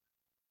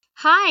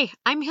Hi,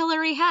 I'm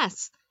Hillary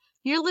Hess.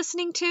 You're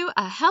listening to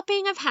A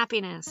Helping of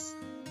Happiness.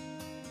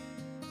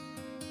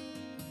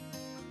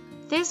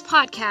 This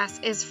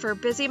podcast is for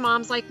busy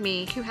moms like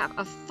me who have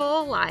a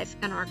full life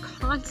and are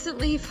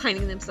constantly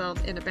finding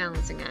themselves in a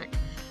balancing act.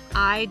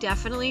 I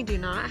definitely do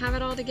not have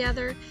it all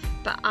together,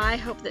 but I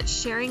hope that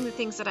sharing the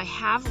things that I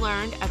have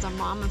learned as a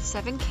mom of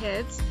 7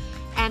 kids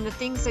and the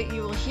things that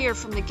you will hear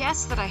from the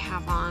guests that I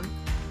have on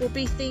will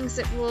be things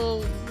that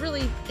will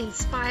really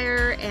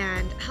inspire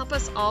and help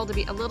us all to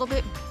be a little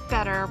bit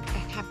better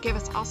and give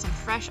us all some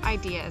fresh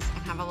ideas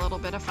and have a little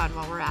bit of fun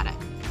while we're at it.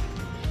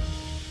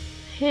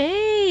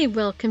 Hey,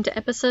 welcome to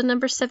episode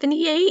number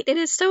 78. It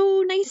is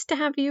so nice to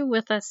have you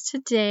with us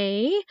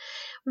today.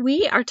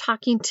 We are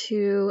talking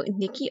to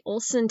Nikki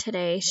Olson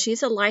today.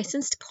 She's a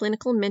licensed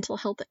clinical mental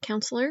health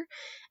counselor,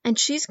 and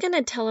she's going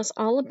to tell us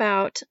all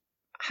about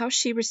how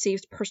she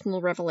receives personal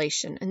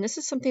revelation. And this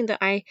is something that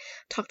I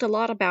talked a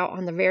lot about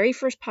on the very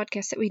first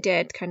podcast that we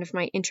did, kind of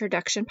my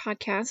introduction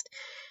podcast.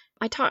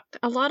 I talked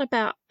a lot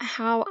about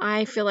how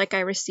I feel like I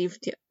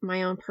received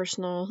my own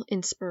personal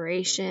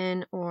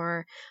inspiration,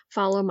 or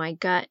follow my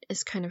gut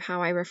is kind of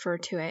how I refer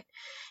to it.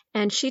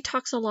 And she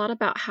talks a lot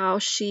about how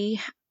she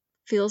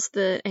feels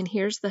and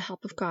hears the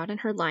help of God in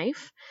her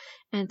life.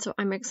 And so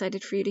I'm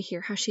excited for you to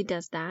hear how she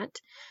does that.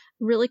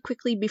 Really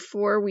quickly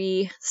before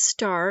we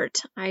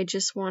start, I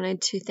just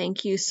wanted to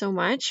thank you so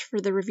much for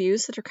the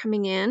reviews that are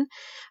coming in.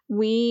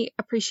 We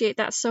appreciate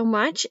that so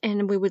much,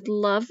 and we would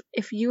love,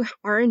 if you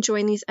are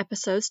enjoying these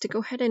episodes, to go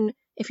ahead and,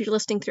 if you're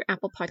listening through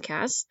Apple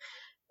Podcasts,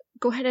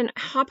 go ahead and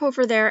hop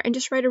over there and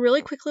just write a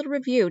really quick little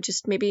review.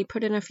 Just maybe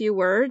put in a few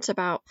words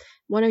about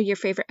one of your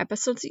favorite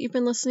episodes that you've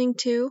been listening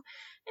to,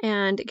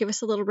 and give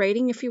us a little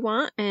rating if you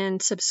want, and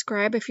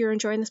subscribe if you're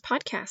enjoying this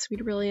podcast.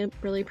 We'd really,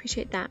 really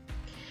appreciate that.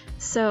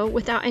 So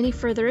without any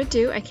further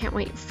ado, I can't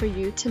wait for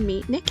you to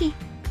meet Nikki.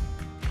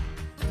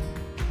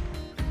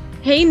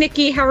 Hey,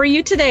 Nikki, how are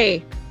you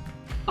today?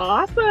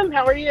 Awesome.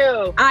 How are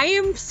you? I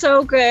am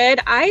so good.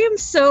 I am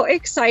so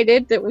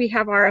excited that we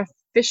have our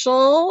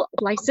official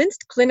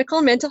licensed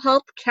clinical mental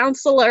health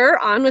counselor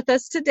on with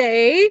us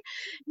today,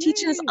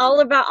 teaching us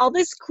all about all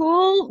this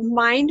cool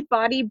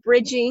mind-body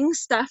bridging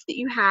stuff that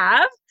you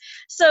have.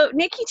 So,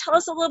 Nikki, tell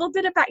us a little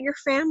bit about your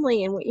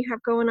family and what you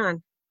have going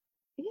on.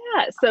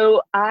 Yeah,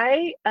 so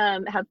I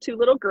have 2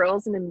 little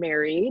girls and I'm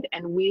married,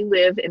 and we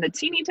live in a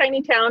teeny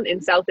tiny town in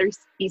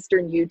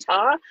southeastern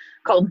Utah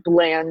called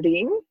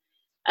Blanding.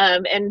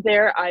 And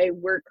there I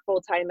work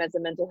full-time as a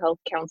mental health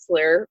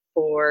counselor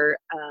for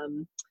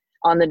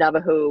on the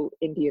Navajo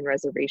Indian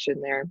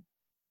Reservation there.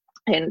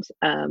 And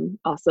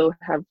also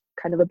have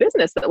kind of a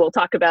business that we'll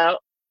talk about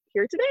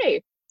here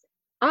today.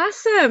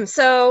 Awesome.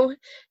 So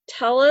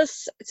tell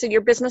us, so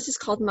your business is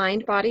called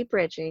Mind Body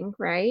Bridging,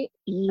 right?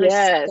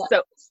 Yes.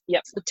 So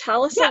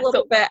tell us a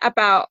little bit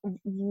about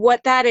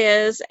what that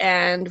is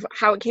and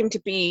how it came to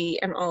be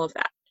and all of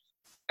that.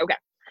 Okay.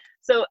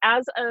 So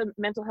as a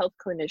mental health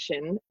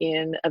clinician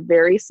in a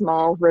very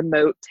small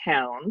remote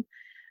town,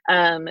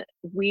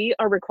 we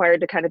are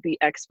required to kind of be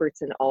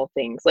experts in all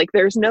things. Like,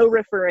 there's no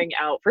referring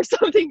out for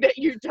something that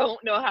you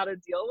don't know how to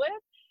deal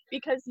with,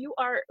 because you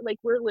are like,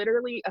 we're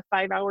literally a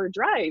 5-hour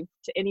drive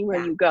to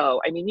anywhere you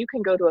go. I mean, you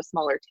can go to a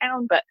smaller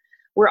town, but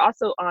we're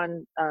also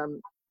on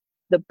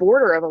the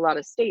border of a lot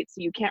of states.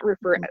 So you can't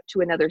refer to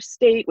another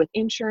state with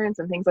insurance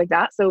and things like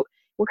that. So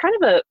we're kind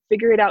of a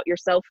figure it out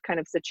yourself kind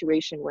of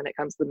situation when it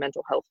comes to the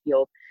mental health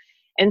field.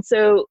 And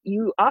so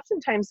you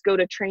oftentimes go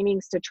to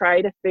trainings to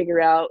try to figure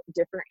out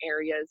different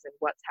areas and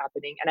what's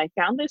happening. And I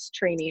found this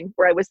training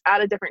where I was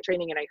at a different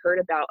training and I heard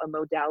about a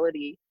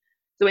modality.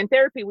 So in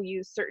therapy, we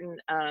use certain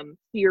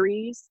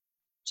theories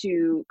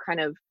to kind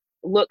of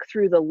look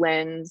through the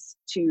lens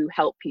to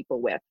help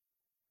people with.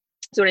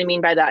 So what I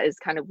mean by that is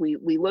kind of we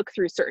look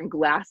through certain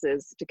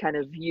glasses to kind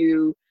of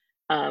view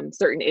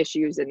certain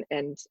issues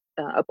and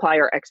apply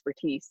our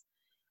expertise.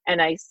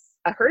 And I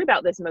heard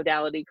about this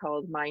modality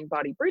called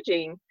mind-body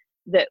bridging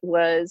that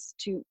was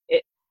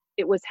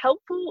it was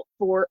helpful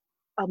for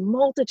a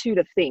multitude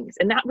of things.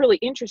 And that really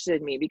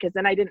interested me, because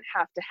then I didn't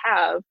have to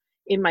have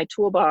in my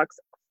toolbox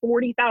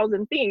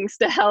 40,000 things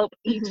to help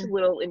each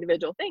little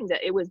individual thing.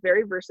 That it was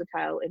very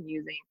versatile in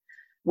using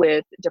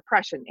with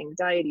depression,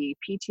 anxiety,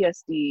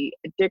 PTSD,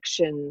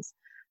 addictions,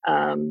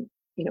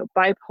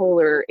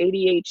 bipolar,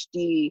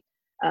 ADHD,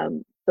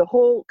 the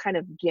whole kind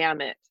of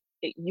gamut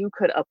you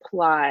could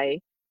apply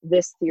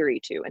this theory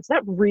to. And so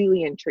that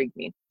really intrigued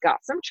me.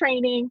 Got some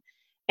training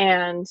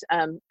and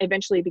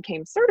eventually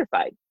became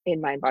certified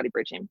in mind body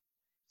bridging.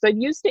 So I've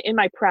used it in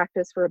my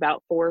practice for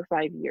about 4 or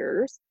 5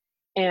 years.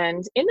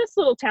 And in this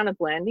little town of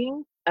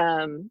Blanding,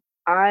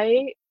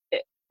 I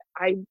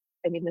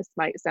mean, this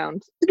might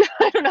sound,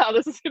 I don't know how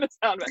this is going to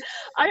sound, but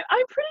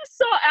I'm pretty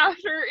sought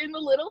after in the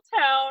little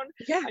town.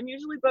 Yeah. I'm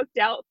usually booked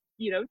out,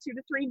 2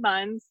 to 3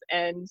 months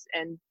and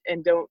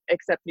don't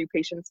accept new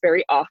patients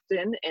very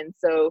often. And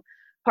so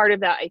part of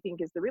that, I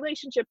think, is the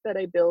relationship that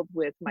I build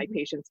with my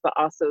patients, but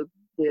also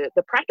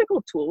the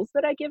practical tools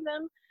that I give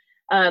them.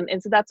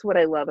 And so that's what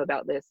I love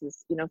about this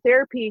is,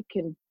 therapy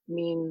can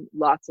mean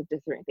lots of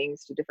different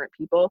things to different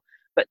people.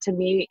 But to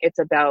me, it's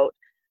about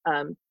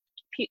um,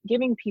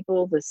 giving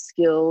people the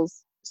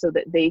skills so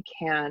that they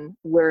can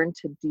learn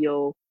to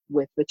deal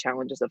with the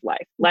challenges of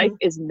life. Life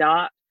is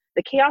not,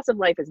 the chaos of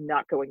life is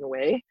not going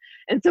away.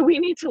 And so we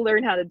need to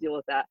learn how to deal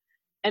with that.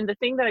 And the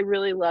thing that I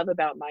really love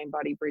about mind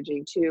body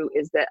bridging too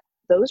is that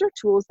those are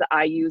tools that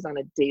I use on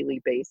a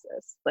daily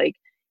basis. Like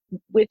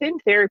within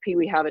therapy,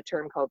 we have a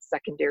term called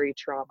secondary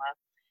trauma.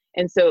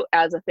 And so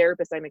as a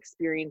therapist, I'm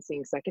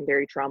experiencing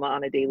secondary trauma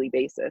on a daily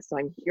basis. So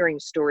I'm hearing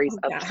stories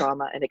of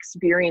trauma and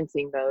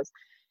experiencing those.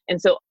 And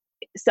so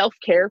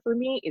self-care for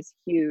me is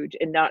huge,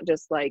 and not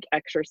just like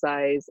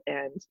exercise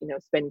and, you know,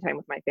 spending time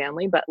with my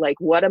family, but like,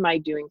 what am I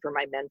doing for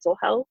my mental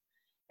health?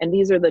 And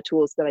these are the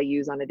tools that I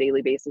use on a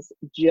daily basis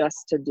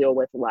just to deal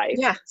with life.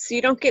 Yeah. So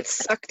you don't get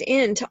sucked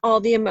into all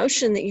the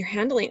emotion that you're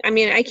handling. I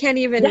mean, I can't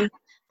even,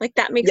 like,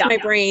 that makes my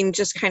brain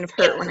just kind of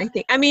hurt when I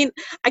think, I mean,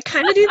 I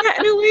kind of do that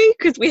in a way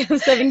because we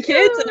have 7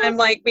 kids and I'm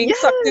like being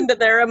sucked into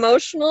their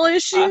emotional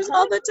issues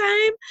all the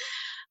time.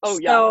 Oh,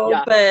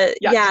 so, but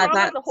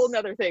that's a whole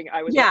nother thing.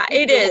 I was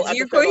it is.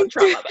 You're going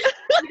through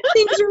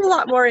things are a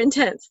lot more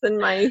intense than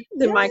my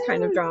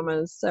kind of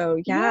dramas. So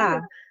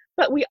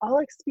but we all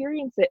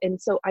experience it.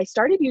 And so I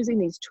started using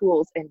these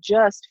tools and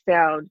just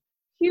found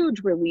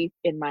huge relief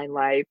in my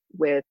life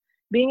with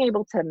being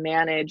able to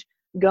manage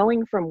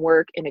going from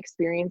work and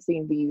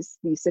experiencing these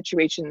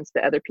situations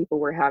that other people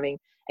were having,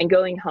 and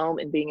going home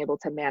and being able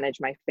to manage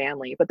my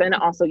family. But then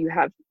also you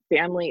have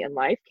family and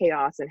life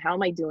chaos, and how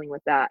am I dealing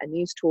with that? And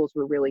these tools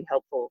were really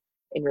helpful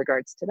in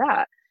regards to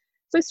that.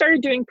 So I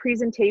started doing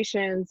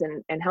presentations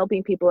and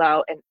helping people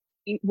out.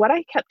 And what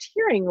I kept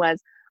hearing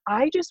was,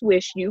 I just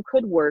wish you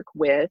could work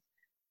with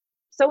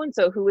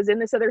so-and-so who was in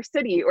this other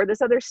city or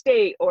this other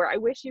state, or I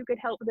wish you could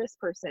help this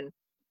person.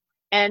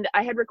 And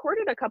I had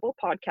recorded a couple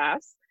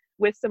podcasts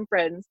with some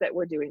friends that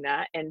were doing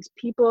that, and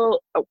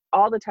people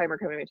all the time are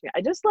coming to me,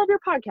 I just love your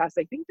podcast.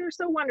 I think they're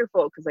so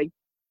wonderful, because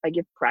I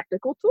give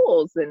practical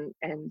tools and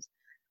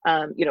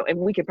you know, and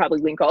we could probably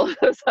link all of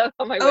those up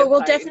on my website. Oh,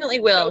 we'll definitely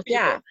will.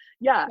 Yeah.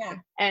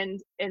 And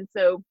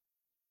so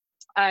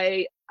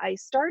I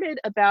started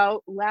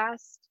about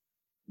last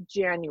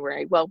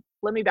January. Well,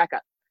 let me back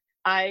up.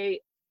 I'm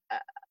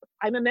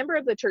a member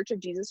of the Church of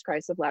Jesus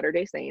Christ of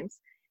Latter-day Saints,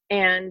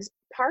 and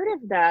part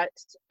of that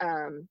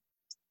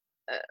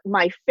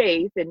my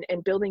faith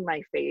and building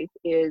my faith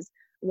is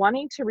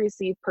wanting to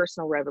receive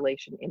personal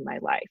revelation in my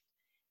life,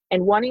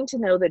 and wanting to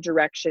know the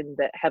direction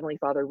that Heavenly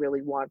Father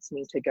really wants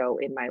me to go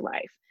in my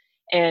life.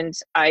 And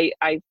I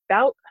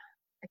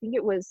think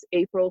it was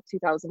April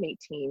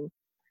 2018,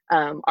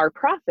 our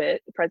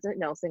prophet, President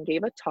Nelson,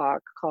 gave a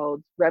talk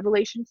called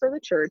Revelation for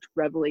the Church,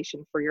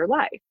 Revelation for Your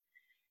Life.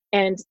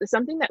 And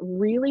something that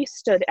really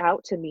stood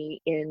out to me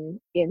in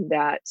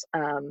that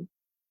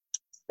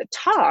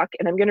talk,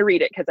 and I'm going to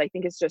read it because I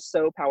think it's just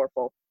so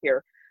powerful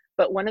here.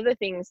 But one of the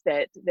things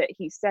that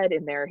he said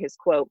in there, his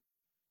quote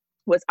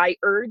was, I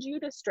urge you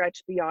to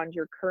stretch beyond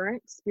your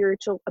current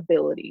spiritual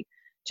ability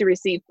to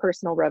receive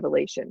personal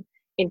revelation.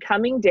 In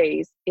coming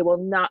days, it will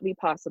not be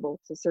possible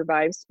to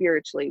survive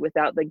spiritually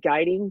without the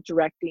guiding,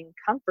 directing,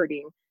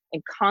 comforting,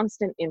 and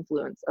constant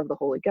influence of the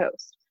Holy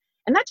Ghost.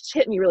 And that just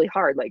hit me really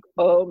hard. Like,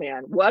 oh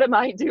man, what am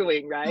I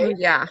doing? Right?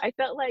 Yeah. I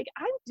felt like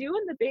I'm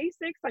doing the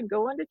basics. I'm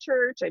going to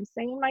church. I'm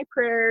saying my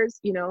prayers.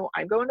 You know,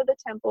 I'm going to the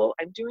temple.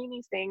 I'm doing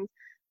these things.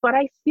 But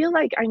I feel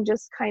like I'm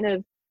just kind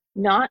of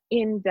not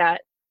in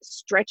that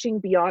stretching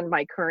beyond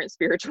my current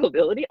spiritual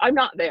ability. I'm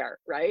not there.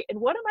 Right? And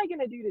what am I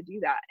going to do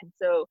that? And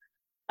so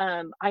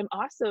I'm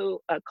also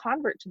a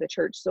convert to the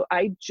church. So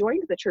I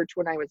joined the church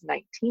when I was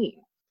 19.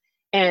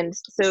 And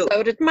so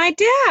did my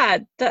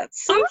dad.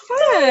 That's so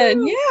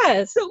fun.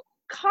 Yes. So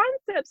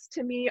concepts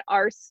to me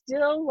are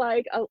still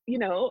like, you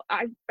know,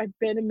 I've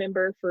been a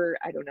member for,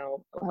 I don't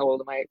know, how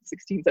old am I?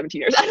 16,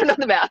 17 years. I don't know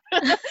the math,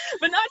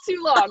 but not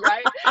too long,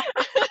 right?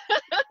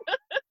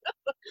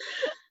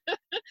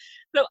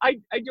 So I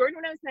joined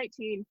when I was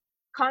 19.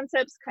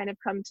 Concepts kind of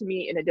come to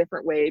me in a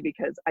different way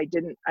because I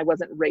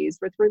wasn't raised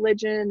with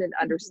religion, and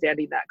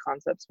understanding that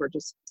concepts were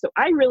just, so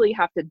I really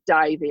have to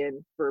dive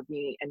in for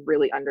me and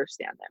really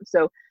understand them.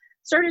 So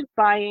started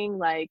buying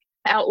like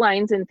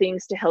outlines and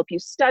things to help you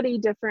study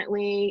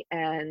differently,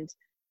 and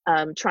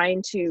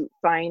trying to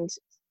find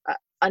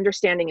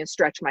understanding and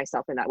stretch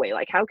myself in that way.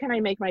 Like, how can I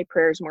make my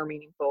prayers more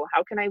meaningful?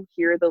 How can I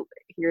hear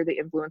the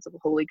influence of the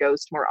Holy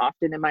Ghost more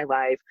often in my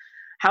life?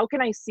 How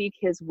can I seek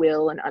his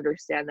will and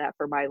understand that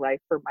for my life,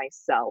 for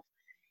myself?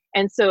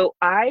 And so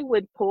I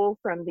would pull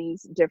from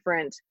these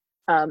different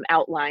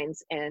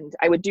outlines, and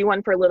I would do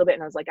one for a little bit,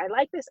 and I was like, I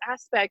like this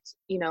aspect,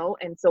 you know,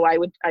 and so I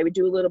would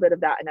do a little bit of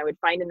that, and I would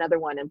find another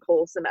one and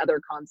pull some other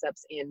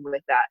concepts in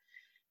with that.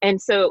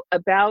 And so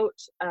about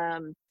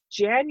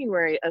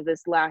January of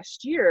this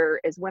last year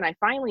is when I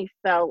finally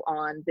fell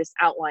on this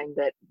outline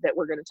that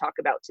we're going to talk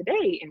about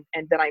today,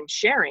 and that I'm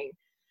sharing.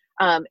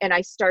 And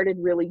I started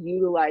really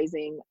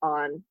utilizing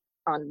on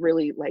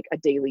really like a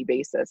daily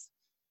basis.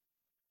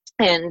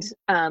 And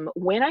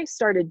when I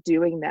started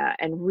doing that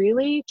and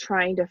really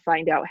trying to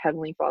find out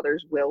Heavenly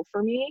Father's will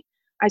for me,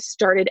 I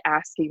started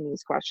asking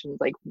these questions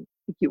like,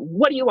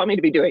 what do you want me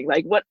to be doing?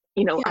 Like, what,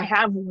 I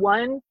have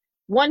one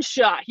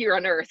shot here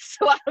on earth,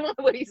 so I don't want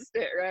to waste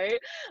it, right?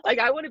 Like,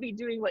 I want to be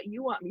doing what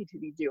you want me to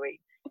be doing.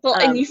 Well,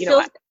 and you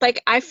feel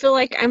like, I feel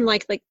like I'm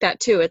like that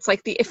too. It's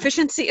like the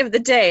efficiency of the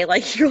day.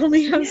 Like, you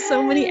only have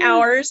so many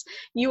hours.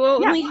 You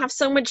only have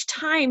so much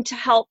time to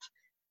help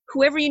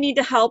whoever you need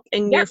to help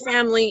in your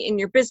family, in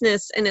your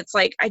business. And it's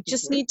like, I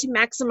just need to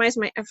maximize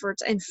my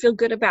efforts and feel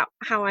good about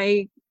how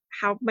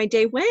my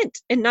day went,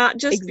 and not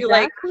just feel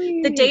like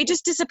the day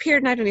just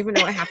disappeared and I don't even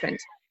know what happened.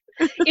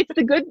 It's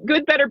the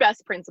good, better,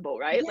 best principle,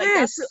 right?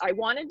 Yes. Like, I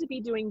wanted to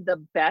be doing the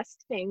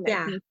best thing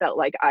that he felt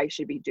like I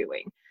should be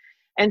doing.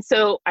 And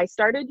so I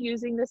started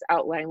using this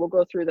outline. We'll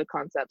go through the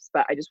concepts,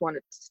 but I just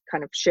wanted to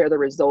kind of share the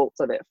results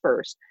of it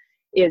first,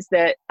 is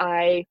that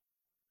I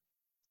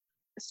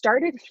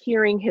started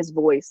hearing his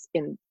voice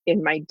in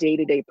my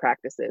day-to-day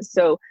practices.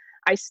 So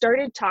I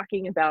started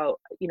talking about,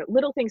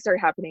 little things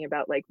started happening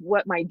about like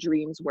what my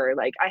dreams were.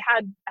 Like I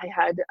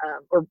had,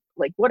 or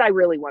like what I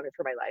really wanted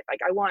for my life.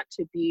 Like I wanted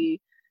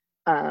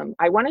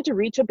to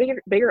reach a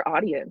bigger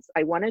audience.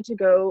 I wanted to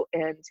go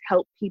and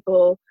help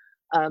people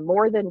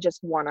more than just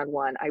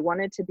one-on-one. I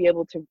wanted to be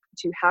able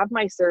to have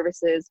my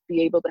services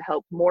be able to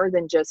help more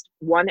than just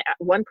one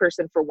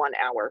person for 1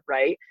 hour,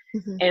 right?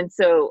 Mm-hmm. And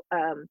so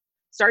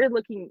started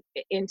looking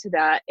into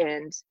that,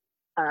 and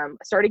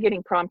started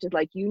getting prompted,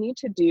 like, you need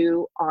to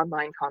do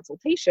online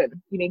consultation.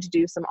 You need to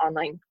do some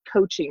online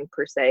coaching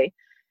per se.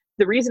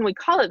 The reason we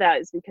call it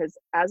that is because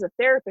as a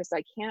therapist,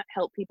 I can't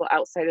help people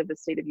outside of the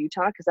state of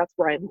Utah because that's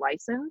where I'm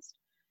licensed.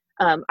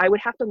 I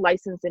would have to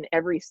license in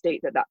every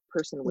state that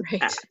person would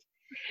have.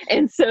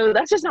 And so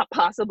that's just not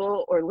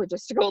possible or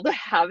logistical to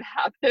have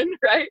happen,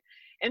 right?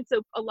 And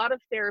so a lot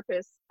of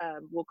therapists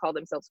will call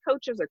themselves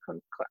coaches or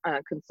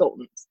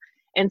consultants.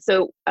 And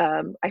so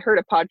I heard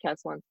a podcast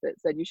once that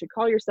said you should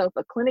call yourself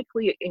a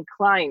clinically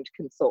inclined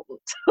consultant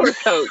or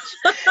coach,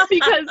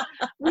 because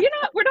we're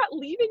not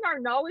leaving our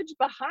knowledge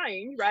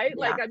behind, right?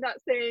 Yeah. Like, I'm not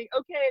saying,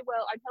 okay,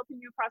 well, I'm helping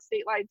you across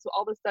state lines, so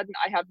all of a sudden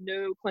I have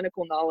no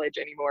clinical knowledge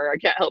anymore. I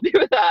can't help you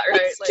with that, right?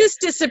 It's just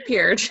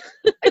disappeared.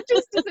 It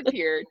just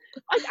disappeared.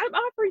 Like, I'm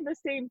offering the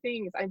same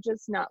things. I'm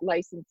just not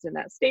licensed in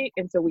that state,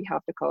 and so we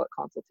have to call it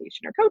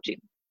consultation or coaching.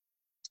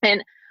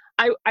 And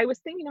I was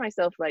thinking to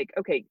myself, like,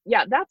 okay,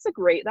 yeah, that's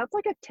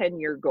like a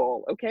 10-year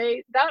goal.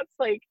 Okay. That's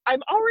like,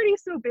 I'm already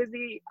so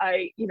busy.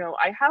 I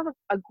have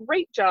a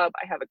great job.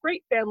 I have a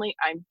great family.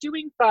 I'm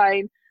doing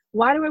fine.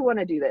 Why do I want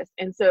to do this?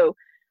 And so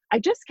I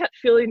just kept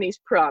feeling these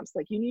prompts,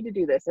 like, you need to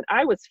do this. And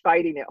I was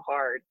fighting it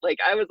hard. Like,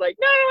 I was like,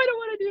 no, I don't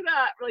want to do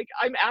that. Like,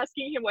 I'm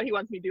asking him what he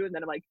wants me to do. And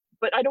then I'm like,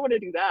 but I don't want to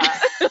do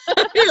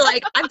that. You're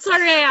like, I'm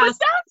sorry I asked.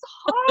 But that's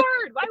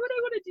hard. Why would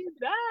I want to do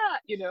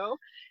that?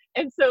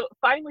 And so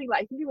finally, I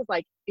think it was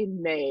like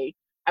in May,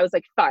 I was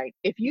like, fine,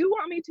 if you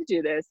want me to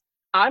do this,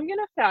 I'm going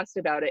to fast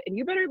about it. And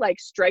you better like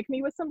strike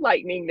me with some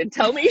lightning and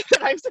tell me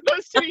that I'm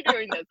supposed to be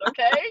doing this.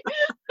 Okay.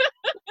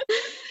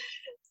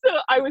 So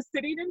I was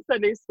sitting in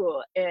Sunday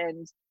school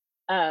and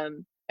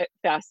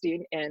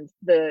fasting, and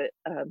the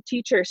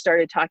teacher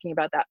started talking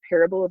about that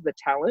parable of the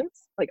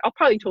talents. Like, I'll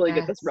probably totally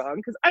get this wrong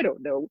because I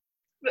don't know.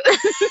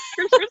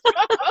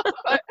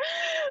 But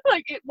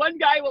like, one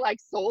guy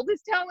sold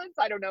his talents,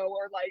 I don't know,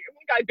 or like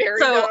one guy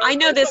buried them. So I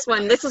know this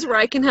one. This is where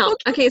I can help.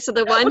 Okay, so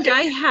the one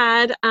guy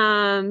had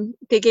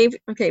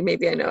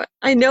maybe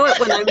I know it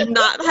when I'm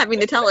not having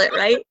to tell it,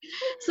 right?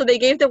 So they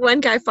gave the one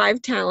guy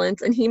 5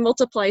 talents, and he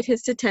multiplied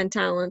his to 10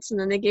 talents, and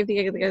then they gave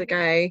the other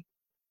guy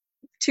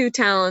 2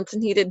 talents,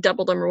 and he did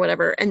double them or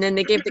whatever, and then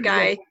they gave the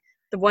guy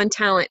the 1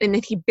 talent, and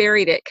then he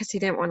buried it because he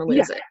didn't want to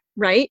lose it,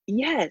 right?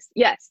 Yes.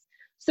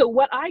 So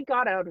what I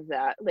got out of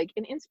that, like,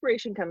 an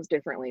inspiration comes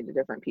differently to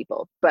different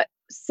people. But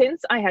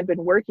since I had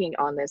been working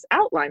on this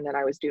outline that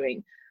I was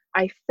doing,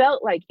 I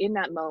felt like in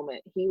that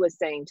moment, he was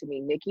saying to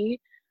me,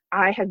 Nikki,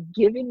 I have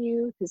given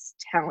you this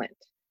talent.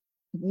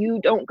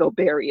 You don't go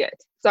bury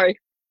it. Sorry.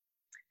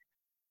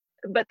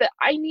 But that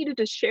I needed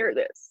to share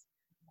this.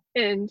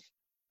 And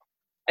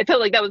I felt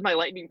like that was my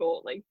lightning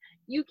bolt. Like,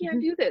 you can't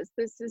do this.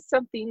 This is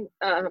something,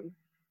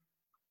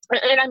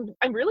 and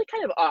I'm really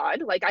kind of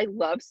odd. Like, I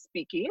love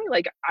speaking.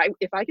 Like,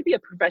 if I could be a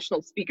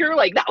professional speaker,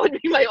 like, that would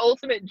be my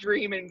ultimate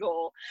dream and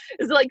goal,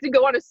 is like to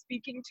go on a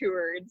speaking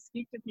tour and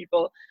speak to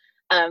people.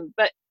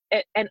 But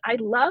I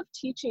love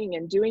teaching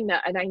and doing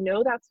that. And I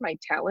know that's my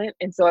talent.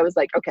 And so I was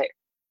like, okay,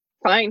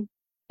 fine.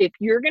 If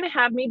you're going to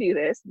have me do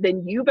this,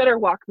 then you better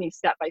walk me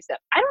step by step.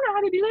 I don't know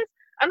how to do this.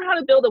 I don't know how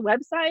to build a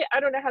website. I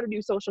don't know how to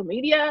do social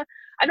media.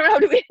 I don't know how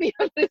to do any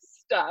of this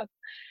stuff.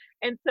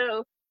 And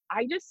so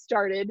I just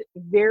started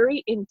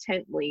very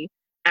intently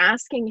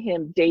asking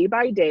him day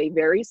by day,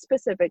 very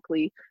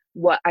specifically,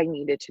 what I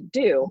needed to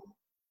do.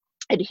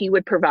 And he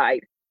would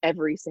provide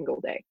every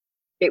single day.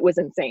 It was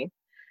insane.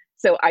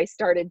 So I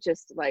started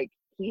just like,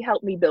 he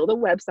helped me build a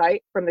website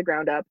from the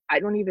ground up. I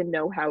don't even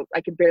know how.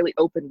 I could barely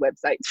open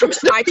websites from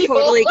I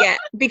totally get,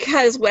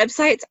 because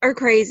websites are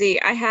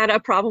crazy. I had a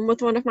problem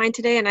with one of mine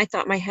today, and I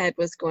thought my head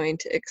was going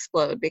to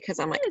explode because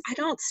I'm like, I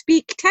don't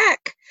speak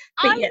tech,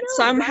 but yet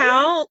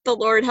somehow the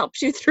Lord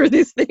helps you through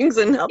these things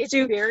and helps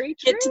you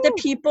get to the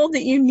people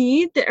that you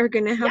need that are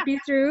going to help you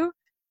through.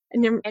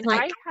 And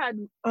I had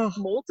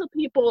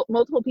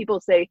multiple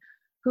people say,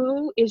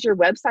 "Who is your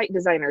website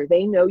designer?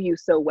 They know you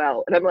so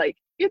well." And I'm like,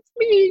 "It's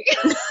me."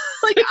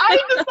 Like, I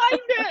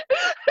designed it.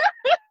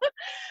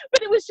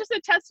 But it was just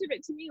a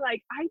testament to me.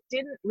 Like, I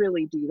didn't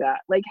really do that.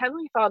 Like,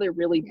 Heavenly Father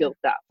really built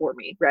that for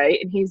me, right?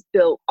 And he's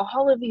built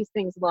all of these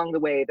things along the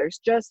way. There's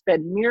just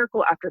been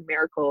miracle after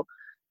miracle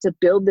to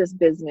build this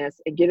business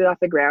and get it off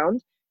the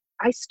ground.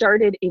 I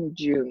started in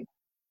June,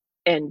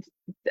 and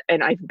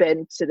I've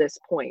been to this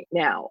point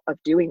now of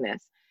doing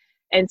this.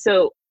 And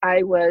so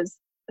I was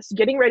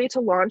getting ready to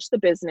launch the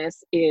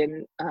business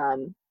in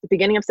the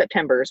beginning of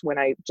September, when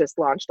I just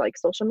launched like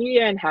social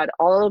media and had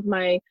all of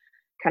my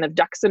kind of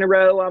ducks in a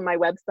row on my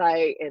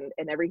website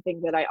and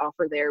everything that I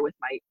offer there with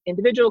my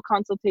individual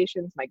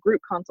consultations, my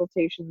group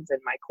consultations,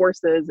 and my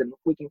courses. And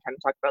we can kind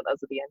of talk about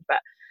those at the end. But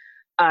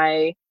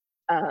I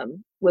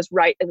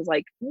it was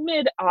like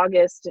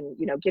mid-August, and,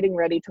 you know, getting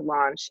ready to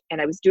launch,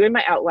 and I was doing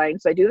my outline.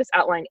 So I do this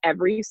outline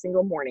every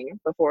single morning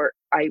before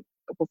I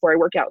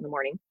work out in the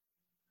morning.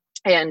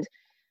 And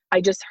I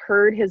just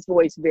heard his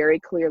voice very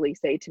clearly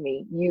say to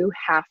me, "You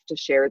have to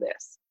share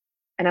this."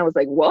 And I was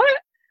like, "What?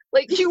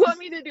 Like, you want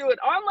me to do an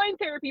online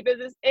therapy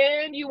business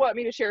and you want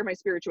me to share my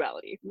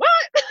spirituality? What?"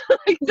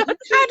 Like,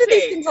 that's how do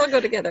these things all go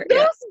together?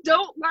 Those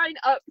don't line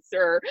up,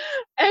 sir.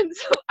 And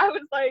so I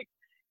was like,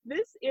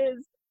 this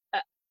is,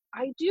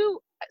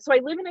 so I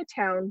live in a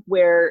town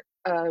where,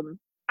 I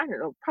don't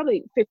know,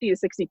 probably 50 to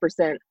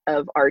 60%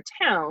 of our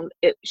town,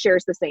 it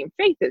shares the same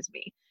faith as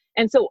me.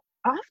 And so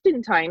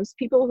oftentimes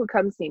people who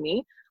come see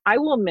me, I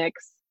will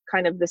mix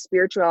kind of the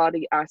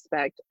spirituality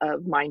aspect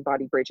of mind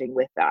body bridging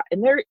with that.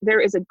 And there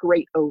is a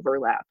great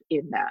overlap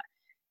in that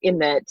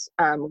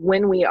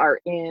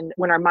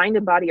when our mind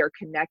and body are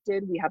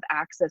connected, we have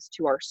access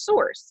to our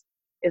source,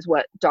 is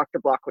what Dr.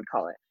 Block would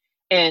call it.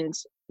 And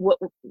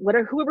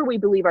whoever we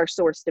believe our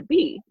source to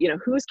be, you know,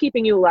 who's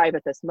keeping you alive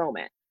at this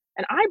moment.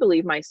 And I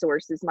believe my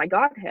source is my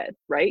Godhead,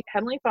 right?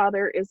 Heavenly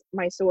Father is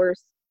my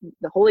source.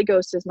 The Holy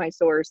Ghost is my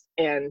source.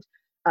 And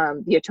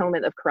the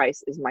atonement of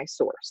Christ is my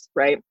source,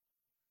 right?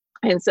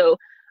 And so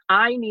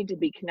I need to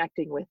be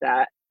connecting with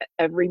that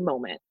every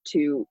moment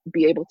to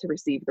be able to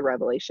receive the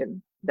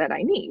revelation that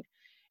I need.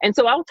 And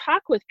so I'll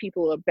talk with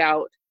people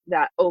about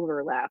that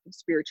overlap of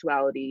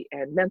spirituality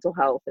and mental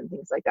health and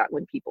things like that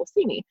when people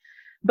see me.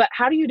 But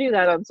how do you do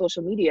that on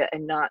social media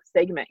and not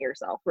segment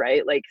yourself,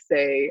 right? Like,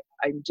 say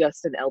I'm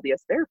just an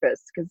LDS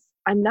therapist, because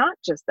I'm not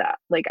just that.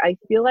 Like, I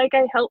feel like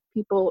I help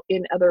people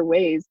in other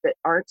ways that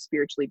aren't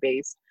spiritually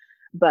based,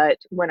 but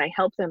when I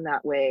help them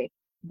that way,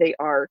 they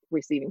are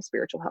receiving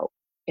spiritual help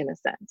in a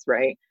sense,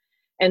 right?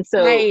 And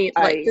so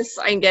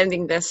I'm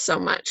getting this so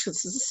much.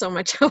 This is so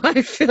much how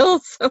I feel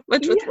so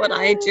much with what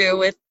I do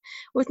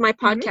with my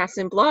podcasts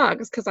and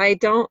blogs, because I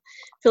don't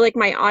feel like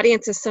my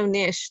audience is so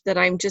niche that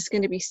I'm just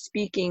going to be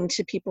speaking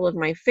to people of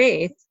my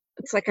faith.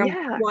 It's like I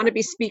want to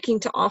be speaking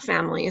to all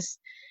families.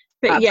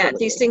 But yet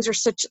these things are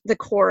such the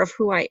core of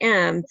who I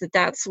am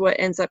that's what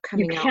ends up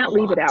coming out. You can't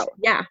leave it out.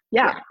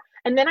 Yeah.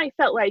 And then I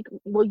felt like,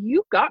 well,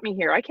 you got me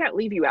here. I can't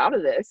leave you out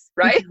of this,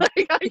 right?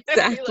 Like,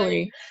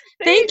 exactly. Like,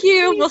 Thank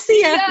you. We'll see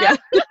you. Yeah.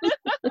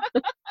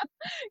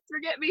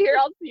 Forget me here.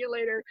 I'll see you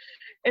later.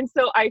 And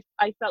so I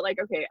felt like,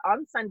 okay,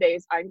 on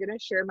Sundays, I'm going to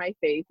share my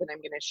faith and I'm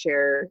going to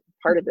share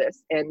part of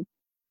this. And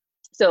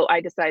so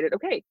I decided,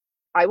 okay,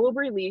 I will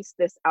release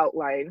this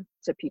outline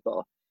to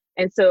people.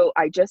 And so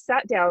I just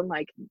sat down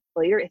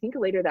later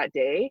that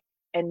day,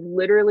 and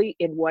literally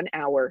in 1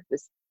 hour,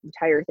 this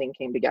entire thing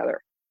came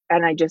together.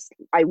 And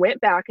I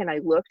went back and I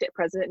looked at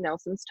President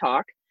Nelson's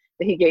talk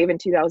that he gave in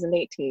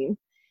 2018,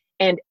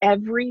 and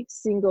every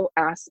single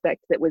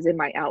aspect that was in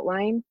my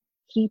outline,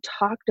 he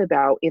talked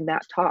about in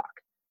that talk.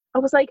 I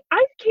was like,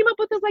 I came up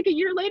with this like a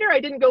year later. I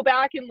didn't go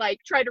back and like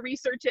try to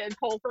research it and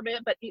pull from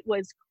it, but it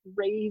was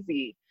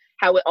crazy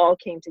how it all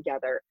came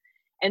together.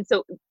 And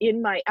so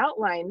in my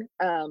outline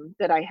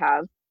that I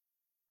have,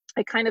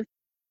 I kind of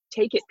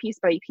take it piece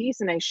by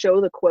piece and I show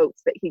the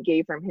quotes that he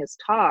gave from his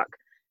talk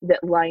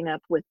that line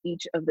up with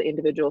each of the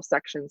individual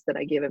sections that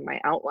I give in my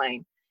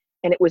outline.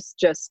 And it was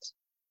just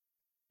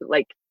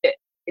like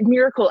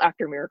miracle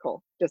after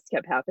miracle just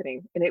kept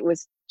happening. And it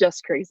was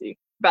just crazy.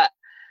 But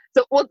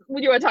so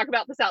would you want to talk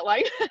about this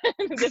outline?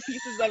 The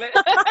pieces of it?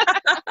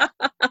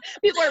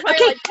 People are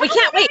probably like, we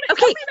can't wait.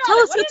 Okay, tell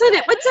us what's in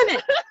it. What's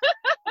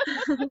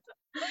in it?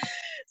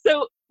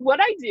 So what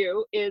I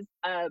do is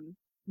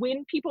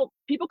when people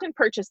can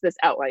purchase this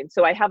outline.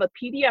 So I have a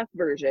PDF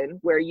version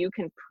where you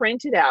can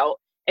print it out,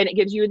 and it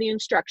gives you the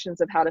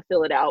instructions of how to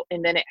fill it out.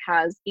 And then it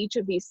has each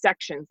of these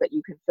sections that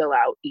you can fill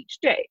out each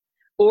day.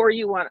 Or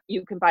you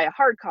can buy a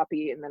hard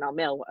copy and then I'll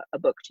mail a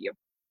book to you.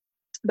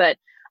 But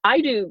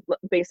I do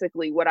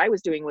basically what I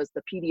was doing was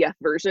the PDF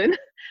version.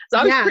 So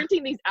I was Yeah.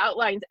 printing these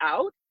outlines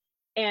out,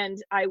 and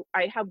I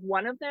have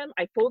one of them,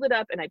 I fold it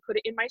up and I put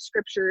it in my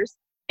scriptures,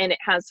 and it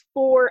has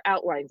 4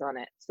 outlines on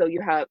it. So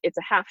it's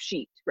a half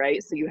sheet,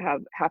 right? So you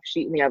have half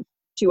sheet and you have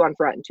 2 on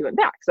front and 2 on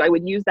back. So I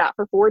would use that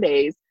for 4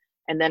 days,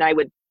 and then I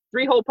would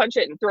 3-hole punch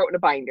it and throw it in a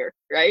binder,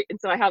 right? And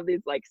so I have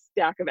these like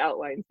stack of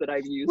outlines that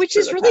I've used, which for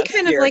is the really past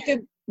kind of year. like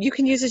you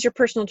can use as your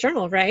personal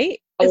journal, right?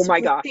 Oh It's my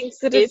with gosh, things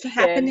that have it's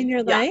happened in been, your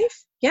yeah.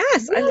 life.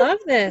 Yes, I Yes, love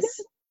this.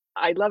 yes,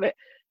 I love it.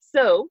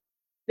 So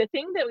the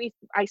thing that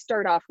I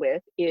start off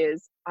with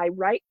is I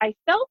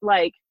felt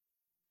like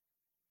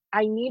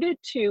I needed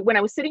to, when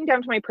I was sitting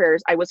down to my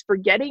prayers, I was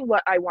forgetting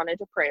what I wanted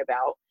to pray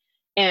about.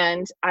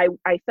 And I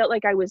felt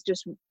like I was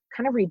just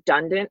kind of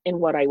redundant in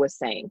what I was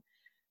saying.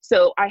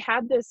 So I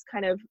had this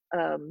kind of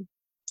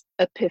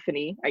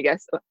epiphany, I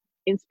guess,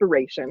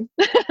 inspiration.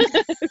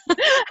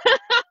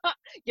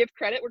 Give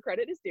credit where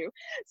credit is due.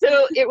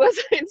 So it was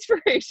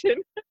inspiration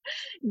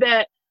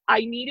that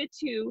I needed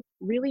to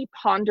really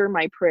ponder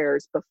my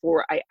prayers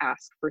before I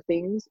ask for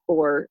things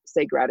or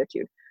say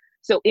gratitude.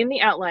 So in the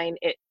outline,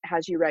 it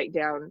has you write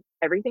down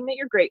everything that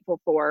you're grateful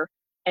for,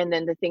 and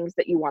then the things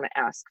that you want to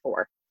ask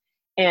for.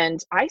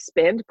 And I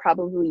spend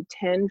probably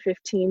 10,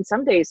 15,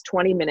 some days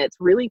 20 minutes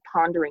really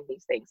pondering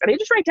these things. And I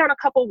just write down a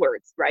couple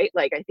words, right?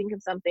 Like I think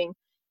of something.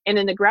 And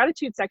in the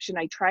gratitude section,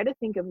 I try to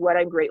think of what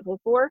I'm grateful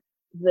for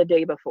the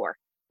day before,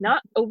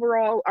 not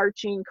overall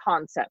arching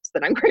concepts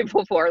that I'm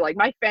grateful for, like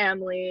my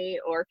family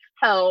or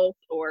health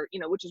or,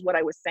 which is what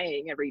I was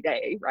saying every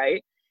day,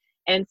 right?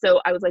 And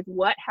so I was like,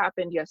 what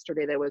happened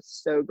yesterday that I was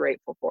so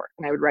grateful for?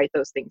 And I would write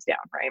those things down,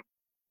 right?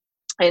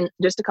 And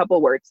just a couple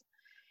words.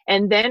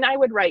 And then I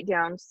would write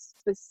down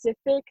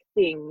specific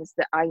things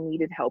that I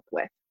needed help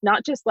with,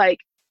 not just like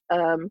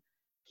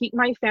keep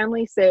my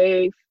family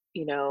safe,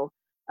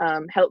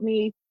 help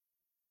me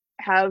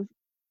have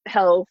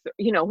health,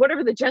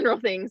 whatever the general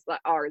things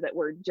are that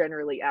we're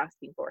generally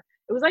asking for.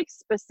 It was like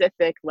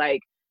specific,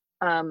 like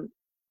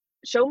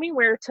show me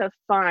where to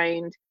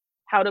find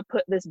how to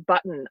put this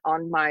button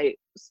on my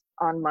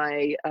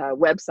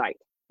website.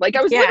 Like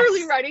I was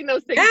literally writing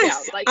those things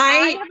down. Like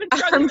I haven't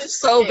done this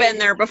so been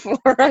there before.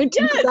 I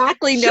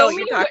exactly know what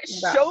you're talking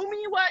about. Show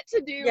me what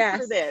to do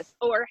for this,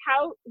 or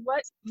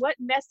what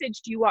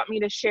message do you want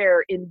me to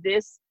share in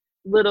this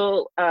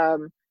little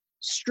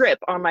strip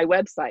on my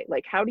website?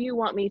 Like how do you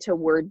want me to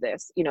word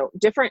this?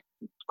 Different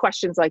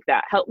questions like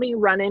that. Help me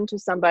run into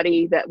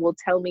somebody that will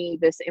tell me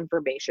this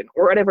information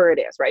or whatever it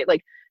is, right?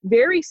 Like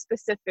very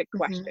specific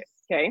questions.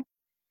 Okay.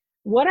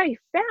 What I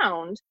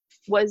found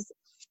was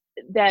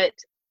that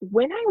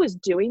when I was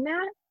doing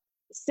that,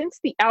 since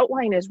the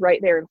outline is right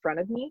there in front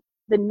of me,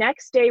 the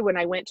next day when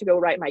I went to go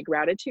write my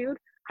gratitude,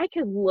 I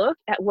could look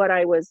at what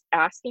I was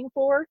asking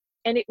for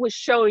and it was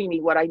showing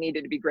me what I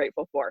needed to be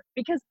grateful for,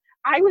 because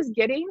I was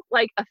getting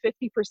like a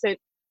 50%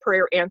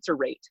 prayer answer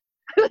rate.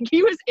 Like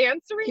he was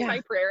answering my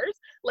prayers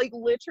like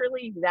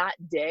literally that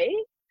day.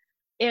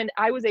 And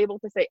I was able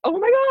to say, oh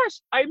my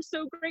gosh, I'm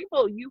so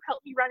grateful. You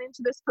helped me run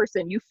into this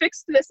person. You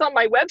fixed this on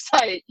my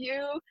website.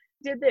 You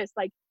did this.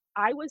 Like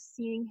I was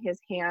seeing his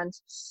hand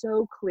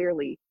so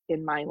clearly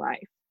in my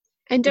life.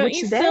 And don't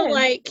you feel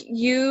like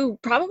you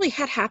probably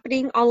had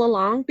happening all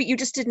along, but you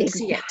just didn't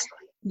see it?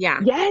 Yeah.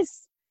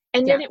 Yes.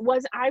 And then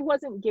I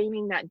wasn't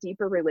gaining that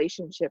deeper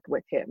relationship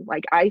with him.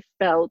 Like I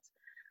felt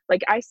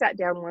like I sat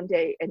down one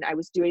day and I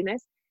was doing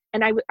this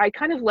and I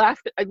kind of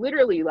laughed. I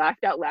literally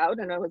laughed out loud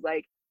and I was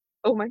like,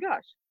 oh my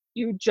gosh,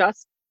 you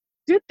just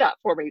did that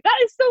for me. That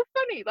is so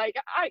funny. Like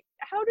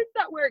how did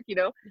that work?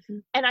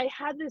 And I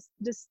had this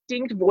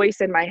distinct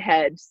voice in my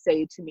head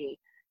say to me,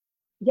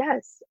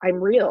 yes, I'm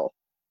real.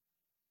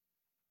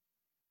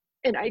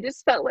 And I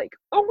just felt like,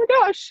 oh my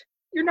gosh,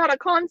 you're not a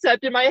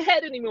concept in my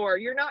head anymore.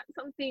 You're not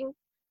something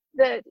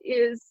that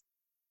is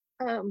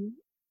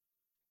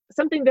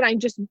something that I'm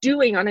just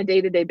doing on a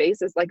day-to-day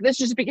basis. Like this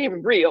just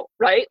became real,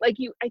 right? Like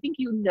I think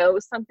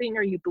something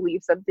or you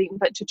believe something,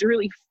 but to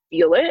really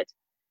feel it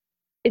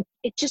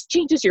just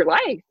changes your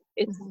life.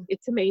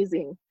 It's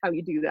amazing how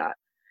you do that.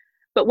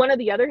 But one of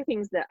the other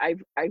things that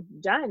I've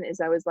done is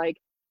I was like,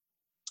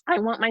 I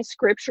want my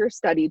scripture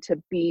study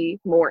to be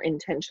more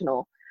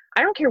intentional.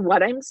 I don't care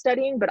what I'm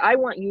studying, but I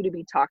want you to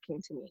be talking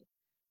to me,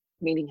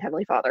 meaning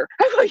Heavenly Father.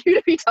 I want you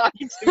to be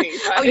talking to me.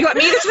 Right? Oh, you want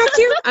me to talk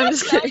to you? I'm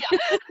just kidding.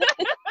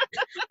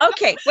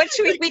 Okay, what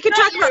should we could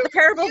talk about the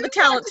parable of the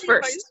talents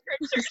first.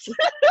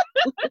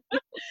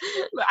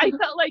 I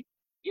felt like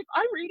if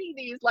I'm reading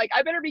these, like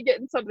I better be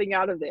getting something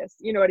out of this.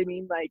 You know what I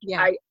mean? Like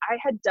I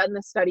had done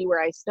the study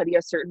where I study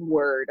a certain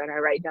word and I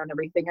write down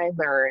everything I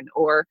learned,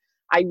 or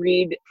I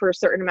read for a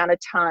certain amount of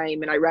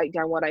time and I write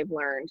down what I've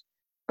learned.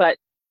 But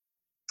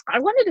I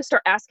wanted to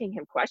start asking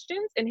him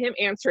questions and him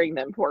answering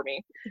them for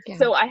me. Yeah.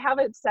 So I have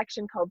a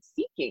section called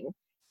Seeking,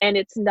 and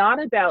it's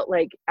not about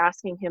like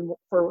asking him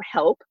for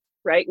help,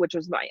 right? Which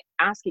was my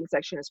asking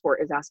section is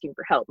asking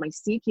for help. My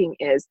seeking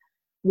is,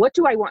 what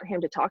do I want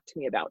him to talk to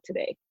me about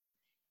today?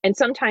 And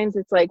sometimes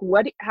it's like,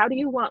 how do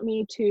you want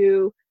me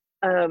to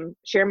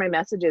share my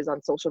messages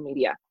on social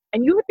media?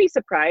 And you would be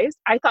surprised.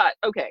 I thought,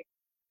 okay,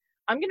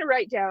 I'm going to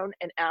write down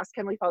and ask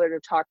Heavenly Father to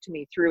talk to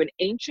me through an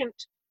ancient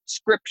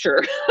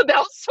scripture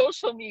about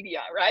social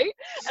media, right?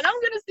 And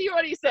I'm going to see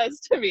what he says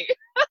to me.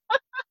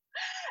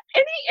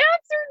 And he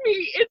answered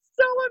me. It's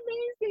so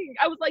amazing.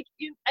 I was like,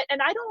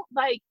 and I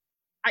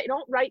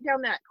don't write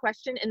down that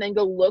question and then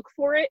go look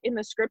for it in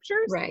the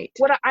scriptures. Right.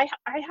 What I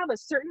have a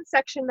certain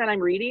section that I'm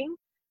reading,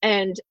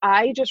 and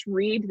I just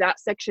read that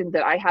section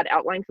that I had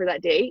outlined for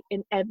that day,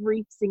 and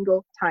every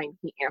single time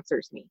he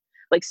answers me.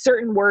 Like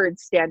certain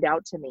words stand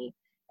out to me.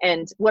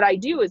 And what I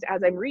do is,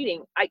 as I'm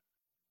reading, let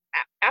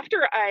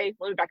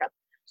me back up.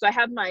 So I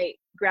have my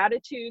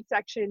gratitude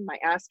section, my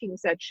asking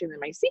section, and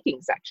my seeking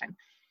section.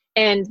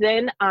 And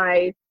then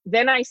I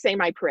say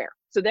my prayer.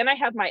 So then I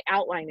have my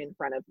outline in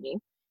front of me,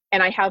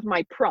 and I have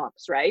my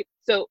prompts, right?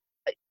 So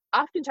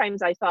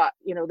oftentimes I thought,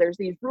 there's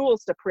these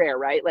rules to prayer,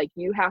 right? Like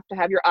you have to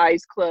have your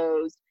eyes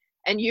closed,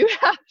 and you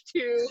have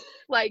to,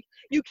 like,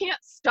 you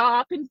can't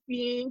stop and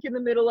think in the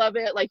middle of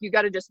it. Like you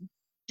got to just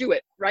do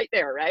it right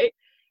there, right?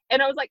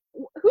 And I was like,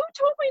 who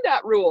told me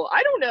that rule?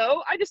 I don't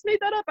know. I just made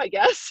that up, I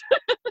guess.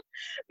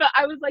 But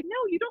I was like, no,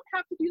 you don't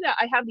have to do that.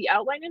 I have the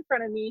outline in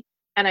front of me,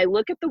 and I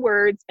look at the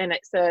words, and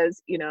it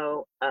says,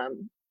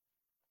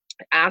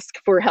 ask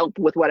for help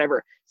with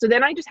whatever. So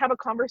then I just have a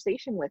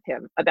conversation with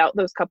him about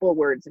those couple of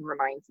words and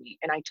reminds me,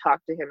 and I talk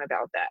to him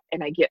about that,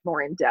 and I get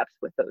more in depth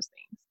with those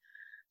things.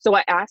 So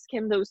I ask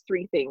him those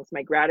three things: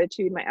 my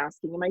gratitude, my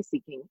asking, and my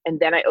seeking. And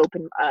then I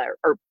open,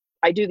 or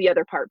I do the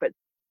other part, but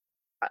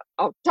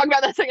I'll talk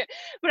about that in a second.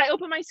 But I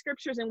open my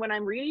scriptures, and when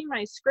I'm reading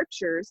my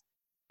scriptures,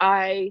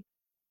 I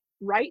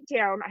write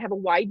down, I have a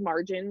wide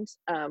margined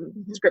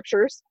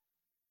scriptures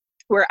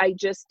where I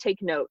just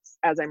take notes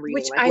as I'm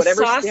reading. Which like I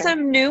whatever saw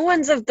some new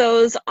ones of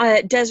those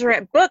at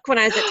Deseret Book when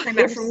I was at Time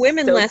Out for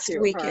Women so last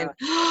cute, weekend.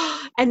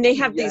 And they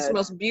have Yes. these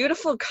most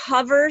beautiful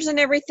covers and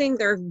everything.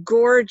 They're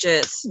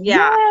gorgeous.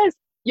 Yeah. Yes.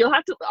 You'll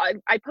have to,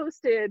 I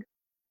posted,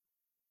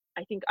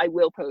 I think I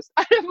will post.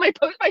 I have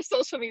my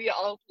social media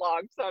all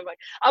blogged. So I'm like,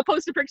 I'll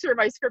post a picture of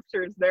my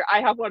scriptures there.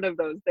 I have one of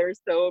those. They're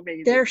so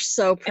amazing. They're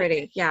so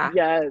pretty. Yeah.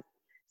 Yes.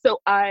 So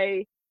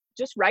I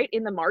just write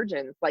in the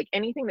margins, like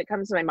anything that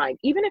comes to my mind,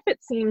 even if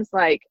it seems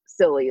like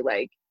silly,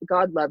 like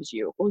God loves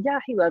you. Well, yeah,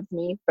 he loves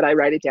me, but I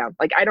write it down.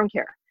 Like, I don't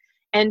care.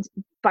 And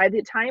by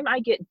the time I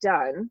get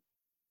done,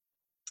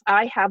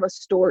 I have a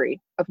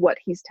story of what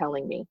he's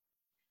telling me.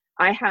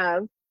 I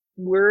have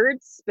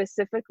words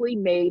specifically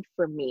made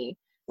for me.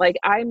 Like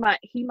I might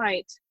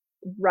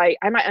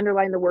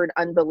underline the word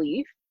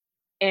unbelief,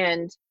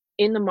 and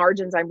in the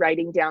margins, I'm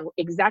writing down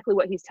exactly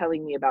what he's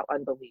telling me about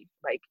unbelief.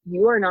 Like,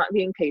 you are not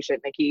being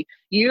patient, Nikki.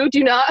 You're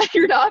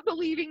not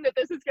believing that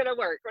this is going to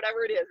work,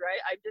 whatever it is, right?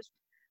 I'm just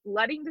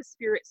letting the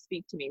Spirit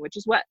speak to me, which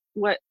is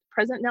what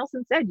President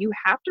Nelson said. You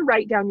have to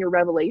write down your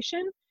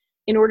revelation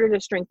in order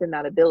to strengthen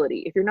that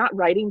ability. If you're not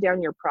writing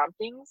down your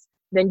promptings,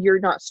 then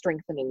you're not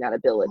strengthening that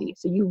ability.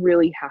 So you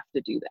really have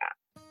to do that.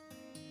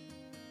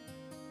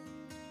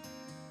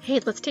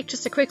 Hey, let's take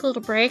just a quick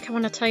little break. I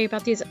want to tell you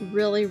about these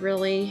really,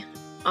 really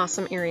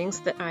awesome earrings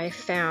that I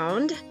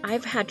found.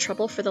 I've had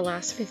trouble for the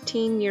last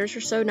 15 years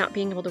or so not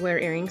being able to wear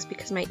earrings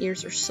because my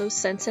ears are so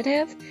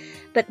sensitive,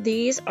 but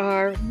these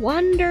are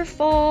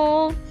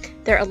wonderful.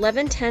 They're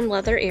 1110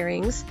 leather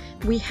earrings.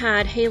 We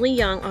had Haley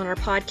Young on our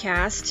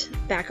podcast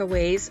back a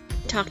ways,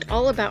 talked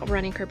all about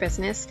running her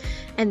business,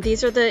 and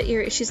these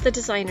are she's the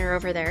designer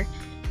over there.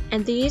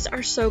 And these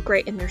are so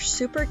great, and they're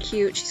super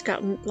cute. She's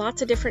got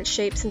lots of different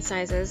shapes and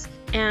sizes.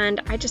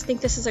 And I just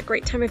think this is a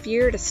great time of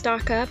year to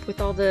stock up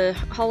with all the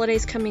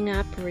holidays coming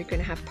up, and we're going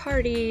to have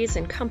parties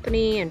and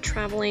company and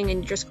traveling,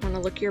 and you just want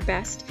to look your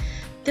best.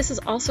 This is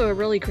also a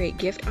really great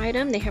gift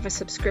item. They have a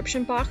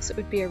subscription box. It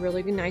would be a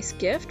really nice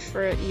gift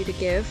for you to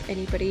give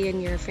anybody in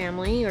your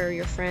family or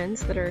your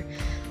friends that are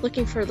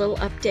looking for a little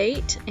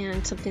update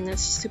and something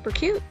that's super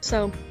cute.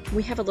 So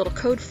we have a little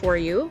code for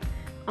you.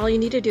 All you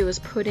need to do is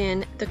put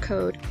in the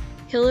code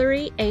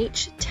Hillary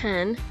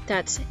H10,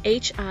 that's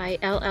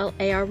HILLARYH,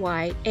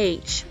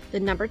 the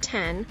number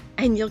 10,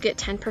 and you'll get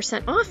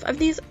 10% off of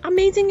these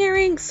amazing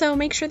earrings. So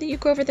make sure that you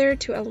go over there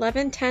to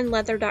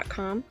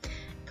 1110leather.com,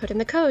 put in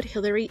the code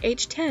Hillary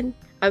H10.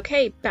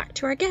 Okay, back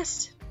to our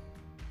guest.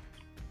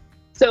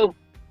 So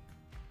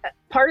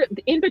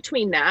in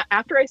between that,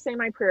 after I say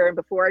my prayer and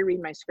before I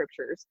read my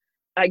scriptures,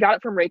 I got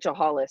it from Rachel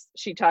Hollis.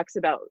 She talks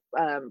about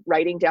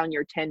writing down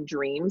your 10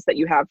 dreams that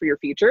you have for your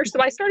future. So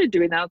I started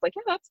doing that. I was like,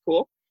 yeah, that's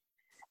cool.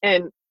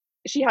 And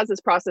she has this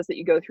process that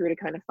you go through to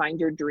kind of find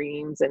your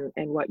dreams and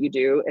what you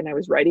do. And I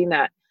was writing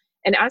that.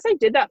 And as I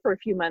did that for a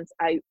few months,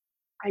 I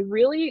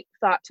really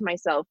thought to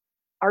myself,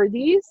 are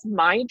these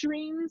my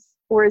dreams,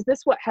 or is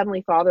this what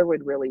Heavenly Father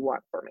would really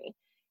want for me?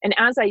 And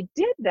as I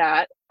did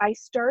that, I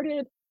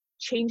started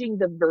changing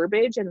the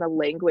verbiage and the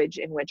language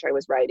in which I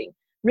was writing.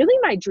 Really,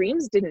 my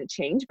dreams didn't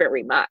change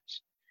very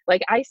much.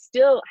 Like, I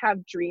still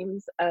have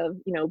dreams of,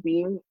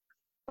 being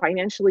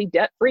financially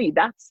debt free.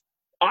 That's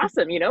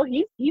awesome.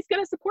 He's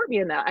going to support me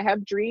in that. I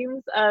have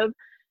dreams of,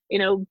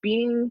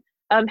 being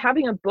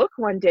having a book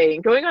one day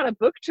and going on a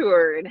book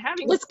tour and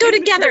having Let's go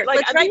together. like,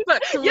 Let's write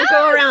books and we'll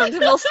go around and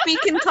we'll speak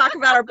and talk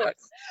about our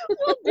books.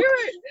 We'll do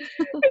it.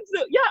 And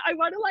so yeah, I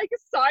want to like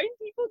sign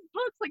people's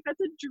books. Like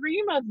that's a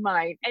dream of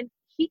mine. And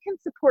he can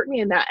support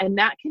me in that. And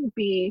that can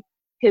be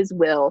his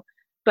will.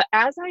 But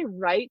as I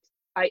write,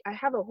 I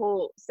have a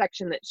whole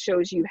section that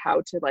shows you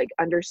how to like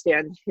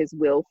understand his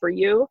will for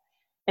you.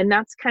 And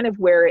that's kind of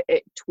where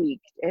it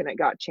tweaked and it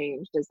got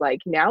changed, is like,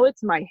 now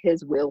it's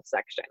his will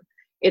section.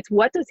 It's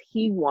what does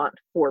he want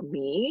for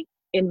me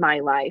in my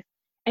life?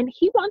 And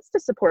he wants to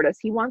support us.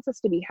 He wants us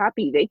to be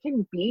happy. They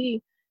can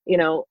be,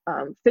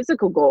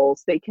 physical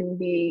goals. They can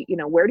be,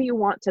 where do you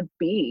want to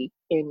be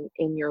in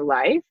your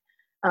life?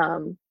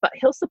 But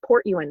he'll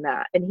support you in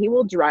that, and he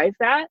will drive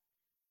that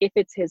if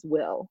it's his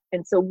will.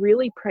 And so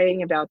really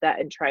praying about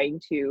that and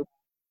trying to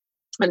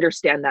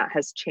understand that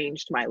has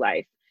changed my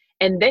life.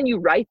 And then you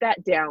write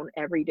that down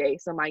every day.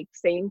 So my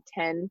same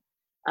 10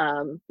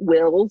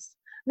 wills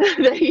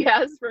that he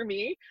has for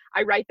me,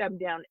 I write them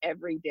down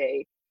every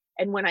day.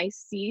 And when I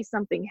see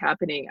something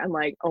happening, I'm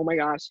like, oh my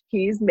gosh,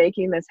 he's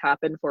making this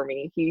happen for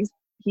me. He's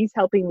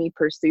helping me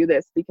pursue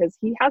this, because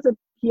he has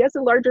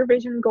a larger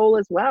vision goal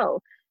as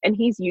well. And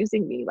he's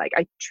using me. Like,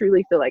 I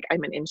truly feel like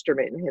I'm an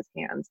instrument in his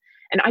hands.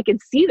 And I can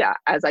see that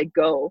as I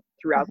go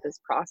throughout this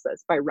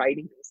process by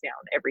writing these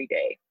down every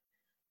day.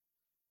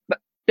 But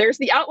there's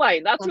the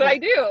outline. That's what I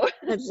do.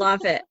 I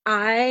love it.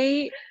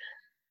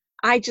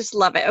 I just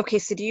love it. Okay,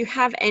 so do you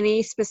have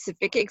any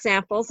specific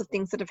examples of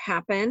things that have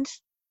happened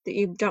that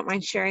you don't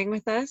mind sharing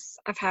with us,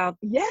 of how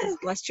this has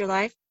blessed your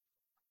life?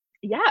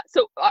 Yeah.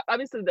 So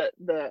obviously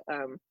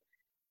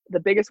the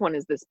biggest one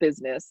is this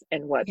business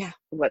and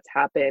what's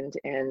happened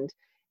and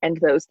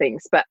those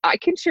things. But I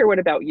can share one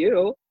about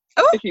you.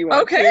 Oh, if you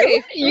want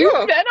okay. to.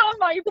 You've been on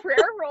my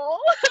prayer roll.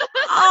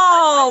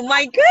 Oh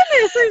my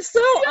goodness, I'm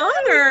so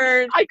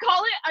honored. I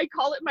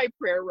call it my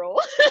prayer roll.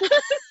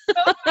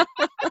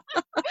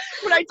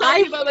 When I tell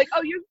people, I'm like,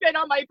 oh, you've been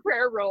on my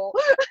prayer roll.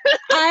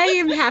 I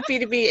am happy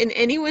to be in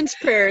anyone's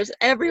prayers.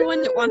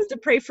 Everyone that wants to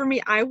pray for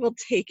me, I will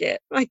take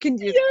it. I can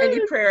use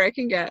any prayer I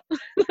can get.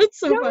 That's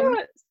so fun.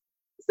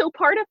 So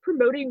part of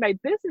promoting my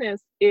business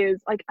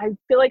is like, I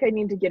feel like I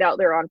need to get out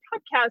there on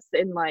podcasts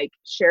and like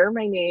share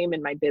my name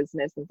and my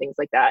business and things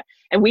like that.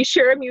 And we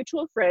share a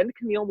mutual friend,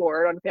 Camille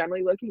Ward, on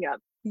Family Looking Up.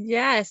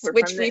 Yes,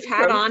 which we've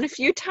had on a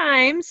few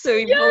times. So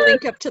we'll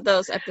link up to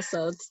those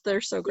episodes.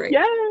 They're so great.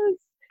 Yes.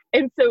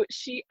 And so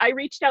I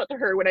reached out to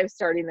her when I was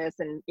starting this,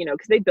 and,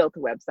 because they built a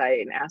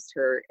website, and asked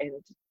her,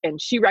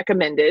 and she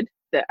recommended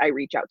that I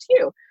reach out to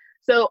you.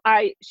 So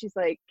she's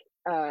like,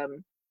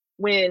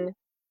 when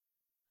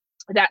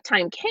that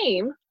time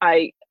came,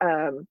 I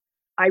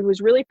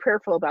was really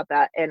prayerful about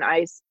that. And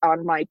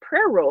on my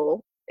prayer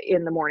roll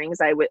in the mornings,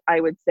 I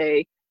would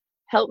say,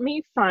 help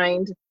me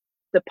find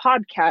the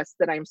podcast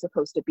that I'm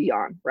supposed to be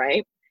on.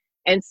 Right.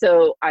 And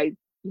so I,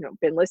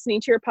 been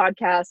listening to your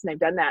podcast, and I've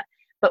done that.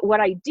 But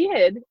what I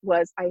did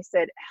was I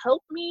said,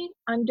 help me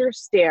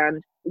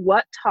understand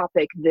what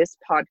topic this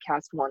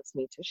podcast wants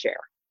me to share.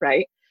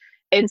 Right.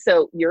 And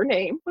so your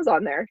name was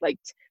on there, like,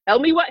 tell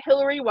me what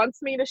Hillary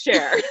wants me to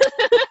share.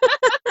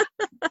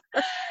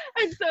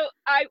 And so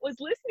I was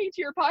listening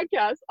to your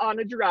podcast on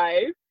a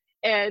drive,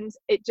 and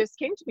it just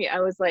came to me. I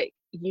was like,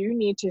 you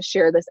need to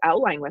share this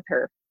outline with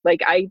her.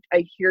 Like, I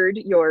heard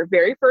your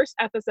very first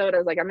episode. I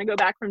was like, I'm going to go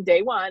back from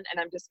day one, and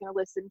I'm just going to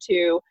listen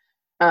to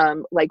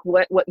like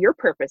what your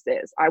purpose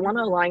is. I want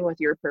to align with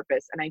your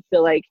purpose. And I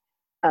feel like,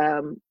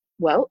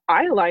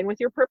 I align with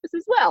your purpose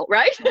as well,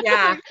 right?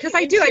 Yeah, because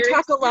I do. I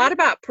talk a lot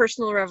about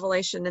personal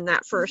revelation in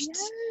that first,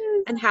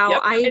 and how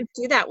I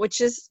do that,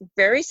 which is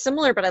very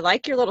similar, but I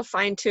like your little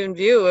fine-tuned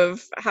view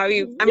of how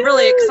you, I'm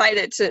really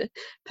excited to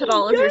put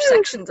all of your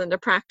sections into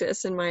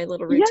practice in my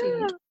little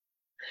routine. Yeah.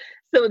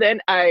 So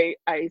then I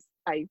was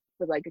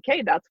like,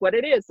 okay, that's what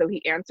it is. So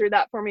he answered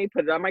that for me,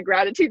 put it on my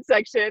gratitude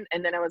section.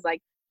 And then I was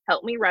like,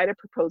 help me write a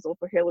proposal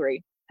for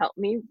Hillary. Help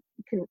me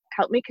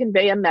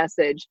convey a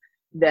message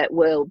that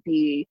will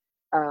be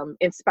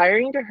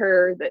inspiring to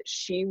her, that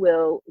she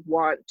will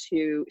want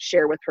to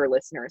share with her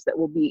listeners, that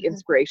will be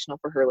inspirational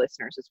for her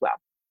listeners as well.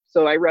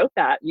 So I wrote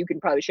that. You can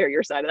probably share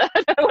your side of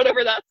that,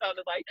 whatever that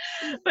sounded like.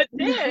 But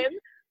then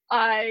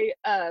I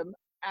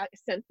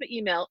sent the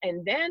email,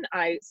 and then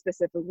I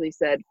specifically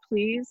said,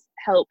 please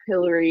help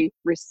Hillary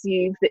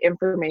receive the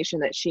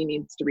information that she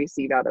needs to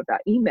receive out of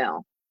that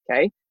email.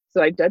 Okay.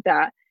 So I did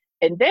that.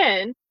 And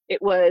then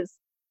it was,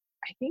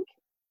 I think,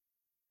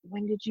 I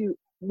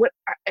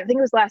think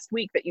it was last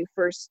week that you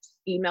first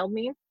emailed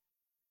me.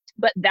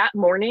 But that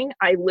morning,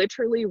 I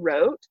literally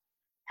wrote,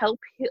 help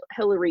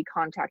Hillary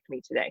contact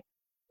me today.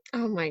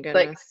 Oh my goodness.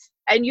 Like,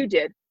 and you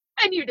did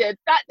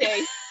that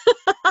day.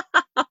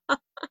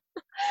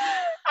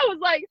 I was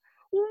like,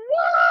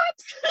 what?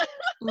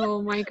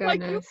 Oh my goodness.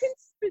 Like, you can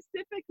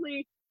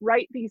specifically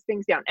write these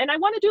things down. And I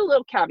want to do a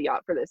little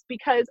caveat for this,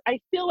 because I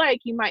feel like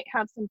you might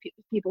have some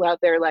people out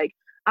there like,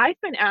 I've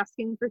been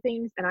asking for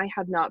things and I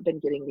have not been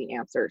getting the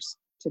answers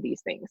to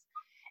these things.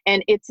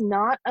 And it's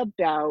not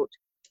about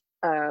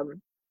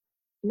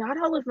not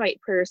all of my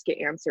prayers get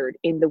answered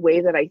in the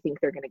way that I think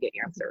they're going to get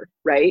answered,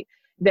 right?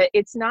 That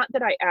it's not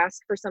that I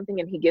ask for something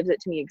and he gives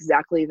it to me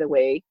exactly the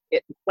way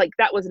it, like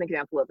that was an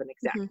example of an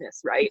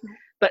exactness, right?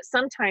 But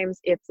sometimes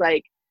it's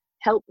like,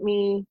 help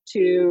me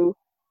to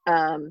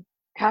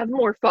have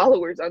more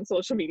followers on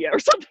social media or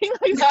something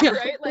like that,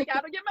 right? Like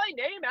how to get my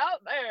name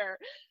out there.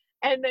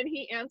 And then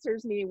he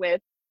answers me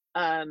with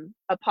a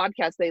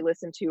podcast they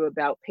listen to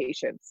about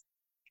patience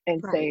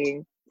and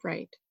saying,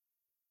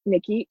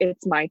 Nikki,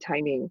 it's my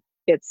timing.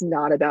 It's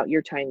not about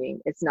your timing.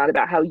 It's not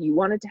about how you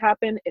want it to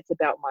happen. It's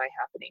about my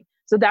happening.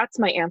 So that's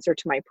my answer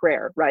to my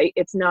prayer, right?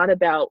 It's not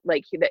about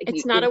like that.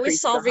 It's not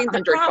always solving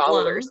the problem.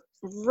 Followers.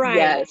 Right.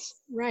 Yes.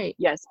 Right.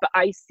 Yes. But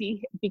I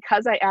see,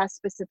 because I asked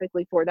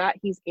specifically for that,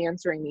 he's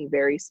answering me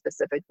very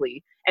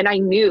specifically. And I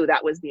knew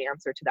that was the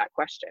answer to that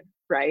question,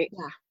 right?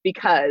 Yeah.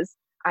 Because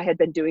I had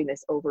been doing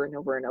this over and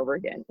over and over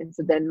again. And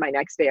so then my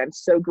next day, I'm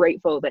so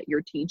grateful that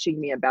you're teaching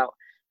me about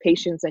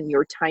patience and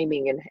your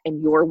timing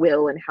and your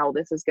will and how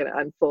this is going to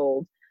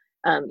unfold.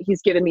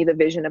 He's given me the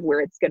vision of where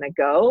it's going to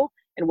go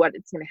and what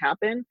it's going to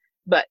happen.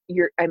 But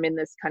I'm in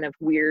this kind of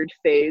weird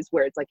phase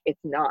where it's like,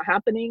 it's not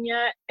happening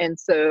yet. And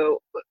so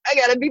I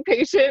got to be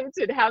patient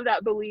and have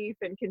that belief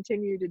and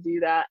continue to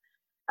do that.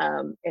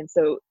 And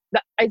so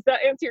does that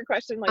answer your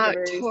question?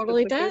 Like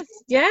totally does.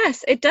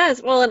 Yes, it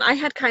does. Well, and I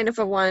had kind of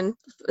a one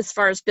as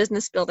far as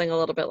business building a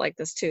little bit like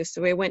this too.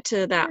 So we went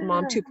to that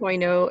Mom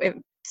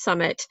 2.0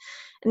 summit,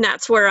 and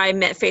that's where I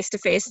met face to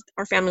face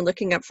our family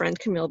looking up friend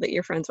Camille that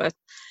you're friends with.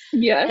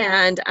 Yeah.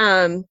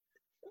 And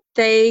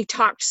they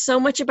talked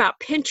so much about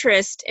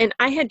Pinterest, and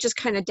I had just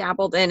kind of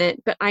dabbled in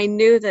it, but I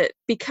knew that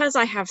because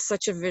I have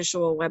such a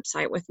visual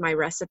website with my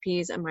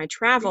recipes and my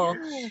travel,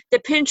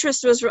 that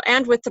Pinterest was,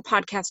 and with the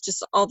podcast,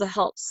 just all the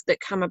helps that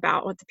come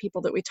about with the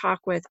people that we talk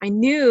with, I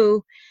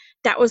knew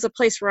that was a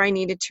place where I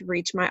needed to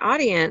reach my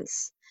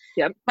audience.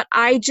 Yep. But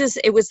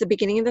it was the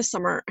beginning of the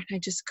summer, and I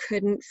just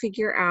couldn't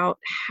figure out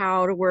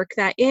how to work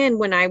that in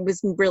when I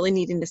was really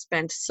needing to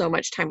spend so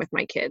much time with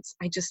my kids.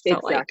 I just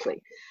felt like,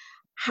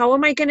 how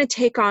am I going to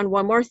take on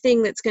one more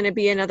thing that's going to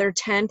be another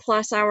 10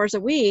 plus hours a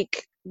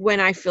week when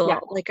I feel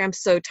like I'm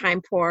so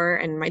time poor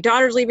and my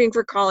daughter's leaving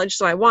for college,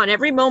 so I want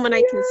every moment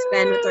I can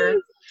spend with her.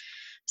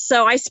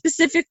 So I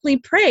specifically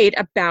prayed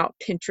about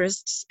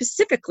Pinterest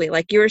specifically,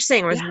 like you were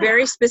saying. I was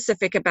very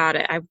specific about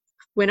it. I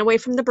went away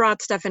from the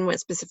broad stuff and went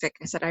specific.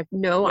 I said,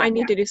 I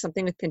need to do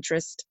something with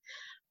Pinterest.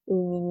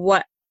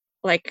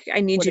 I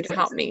need you to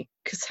help me,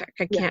 because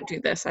I can't do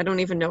this. I don't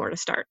even know where to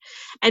start.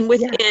 And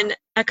within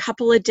a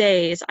couple of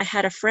days, I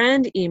had a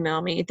friend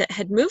email me that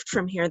had moved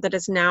from here that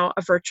is now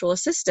a virtual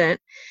assistant.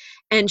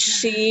 And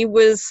she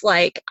was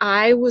like,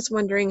 I was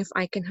wondering if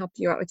I can help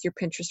you out with your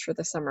Pinterest for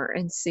the summer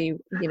and see,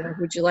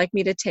 would you like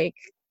me to take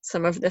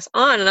some of this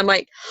on? And I'm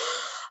like,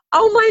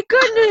 oh my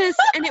goodness.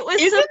 And it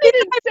was something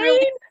I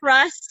really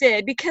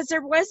trusted, because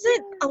there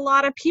wasn't a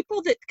lot of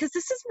people because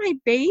this is my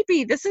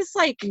baby. This is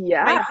like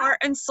my heart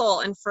and soul.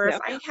 And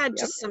if I had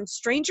just some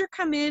stranger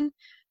come in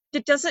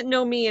that doesn't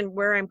know me and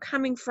where I'm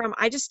coming from,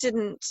 I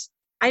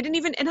wouldn't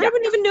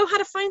even know how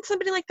to find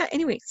somebody like that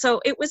anyway. So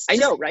it was I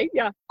know, right?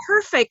 Yeah.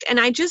 Perfect. And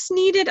I just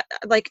needed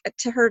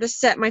her to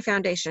set my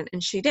foundation,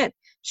 and she did.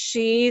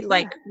 She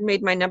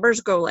made my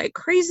numbers go like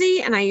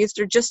crazy, and I used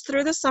her just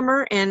through the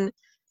summer, and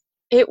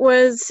it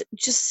was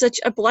just such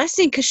a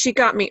blessing because she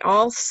got me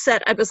all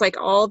set. I was like,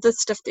 all the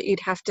stuff that you'd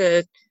have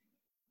to,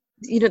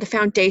 the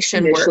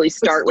foundation initially work.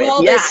 Start with.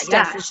 All this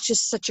stuff is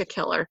just such a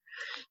killer.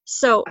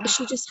 So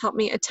she just helped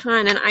me a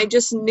ton. And I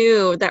just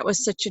knew that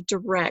was such a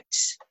direct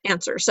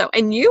answer. So,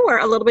 and you are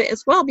a little bit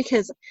as well,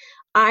 because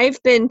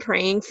I've been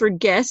praying for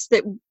guests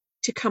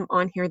to come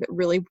on here that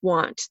really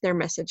want their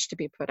message to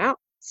be put out.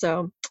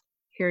 So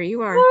here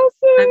you are. Awesome.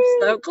 I'm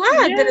so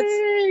glad that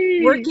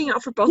it's working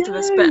out for both of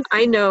us. But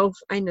I know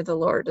the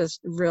Lord is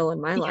real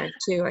in my life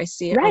too. I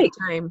see it all the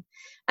time.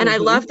 And I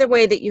love the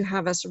way that you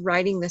have us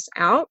writing this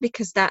out,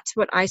 because that's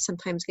what I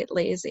sometimes get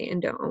lazy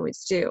and don't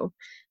always do.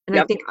 And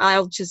I think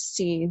I'll just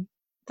see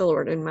the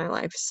Lord in my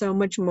life so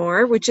much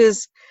more, which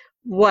is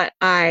what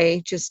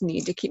I just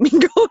need to keep me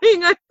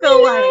going. I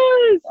feel like.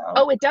 So.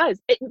 Oh, it does.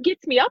 It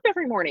gets me up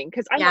every morning,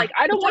 because I'm like,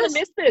 I don't want to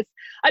miss this.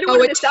 I don't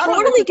want to miss out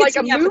on this. It's like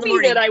a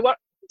movie that I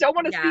don't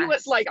want to see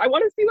I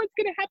want to see what's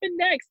going to happen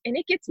next. And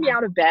it gets me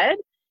out of bed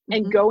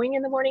and going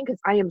in the morning, because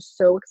I am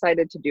so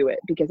excited to do it,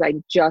 because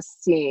I'm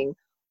just seeing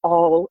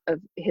all of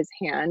his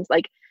hand.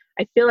 Like,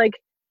 I feel like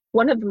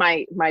one of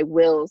my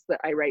wills that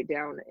I write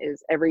down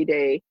is every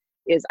day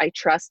is I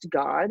trust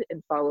God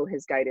and follow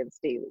his guidance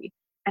daily.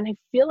 And I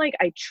feel like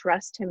I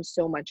trust him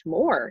so much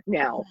more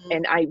now.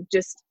 And I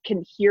just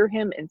can hear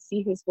him and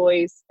see his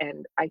voice.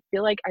 And I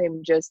feel like I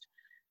am just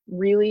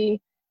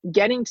really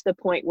getting to the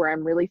point where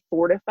I'm really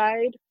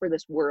fortified for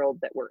this world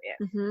that we're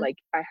in. Like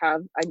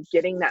I'm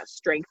getting that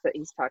strength that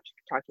he's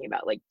talking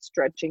about, like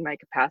stretching my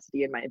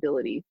capacity and my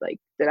ability, like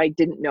that I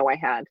didn't know I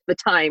had the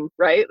time,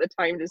 right? The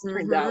time just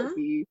turns out to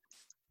be.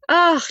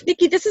 Oh,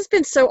 Nikki, this has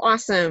been so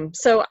awesome.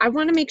 So I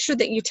want to make sure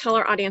that you tell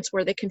our audience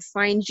where they can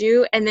find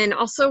you, and then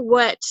also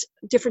what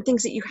different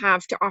things that you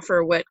have to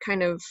offer, what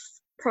kind of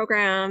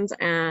programs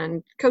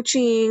and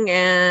coaching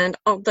and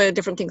all the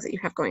different things that you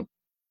have going.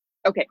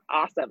 Okay,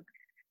 awesome.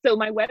 So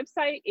my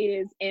website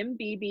is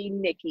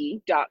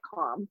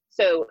mbbnikki.com.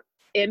 So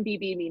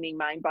MBB meaning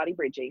Mind Body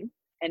Bridging,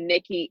 and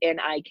Nikki,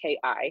 Niki.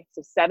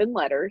 So 7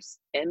 letters,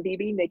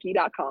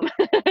 mbbnikki.com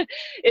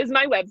is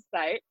my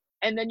website.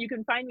 And then you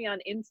can find me on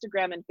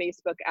Instagram and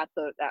Facebook at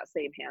that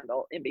same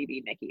handle,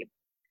 mbbnikki.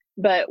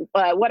 But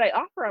what I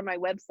offer on my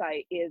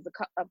website is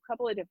a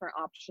couple of different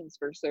options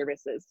for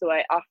services. So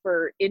I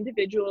offer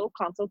individual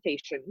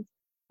consultations,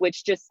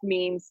 which just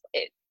means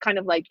kind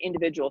of like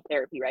individual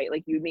therapy, right?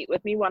 Like you meet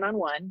with me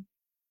one-on-one.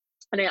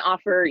 And I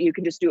offer, you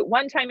can just do it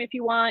one time if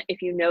you want.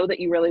 If you know that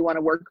you really want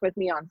to work with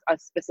me on a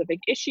specific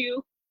issue,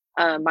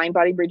 Mind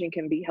Body Bridging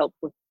can be helped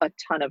with a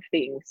ton of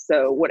things.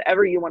 So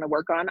whatever you want to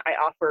work on, I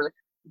offer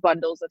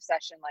bundles of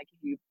session. Like if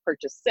you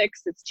purchase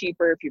 6, it's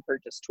cheaper. If you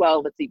purchase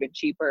 12, it's even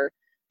cheaper.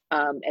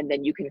 And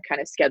then you can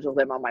kind of schedule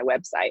them on my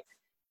website.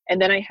 And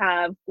then I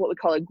have what we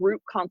call a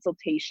group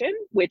consultation,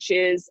 which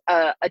is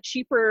a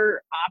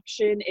cheaper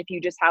option if you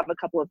just have a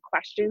couple of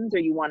questions or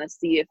you want to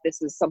see if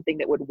this is something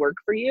that would work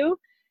for you.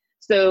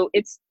 So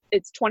it's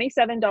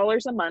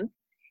 $27 a month,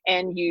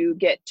 and you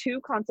get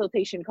 2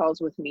 consultation calls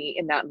with me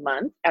in that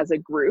month as a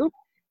group.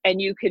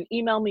 And you can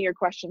email me your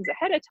questions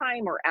ahead of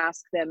time or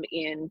ask them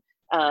in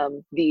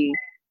the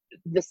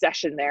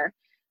session there.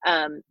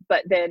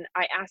 But then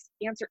I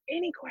answer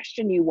any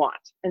question you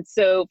want. And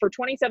so for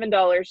 $27,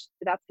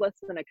 that's less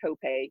than a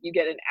copay. You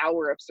get an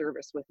hour of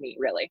service with me,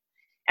 really.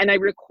 And I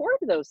record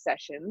those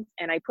sessions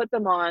and I put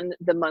them on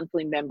the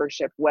monthly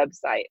membership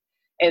website.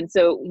 And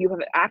so you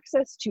have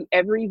access to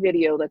every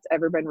video that's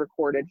ever been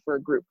recorded for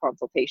a group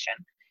consultation.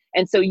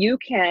 And so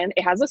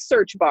it has a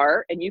search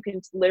bar, and you can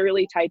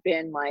literally type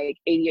in like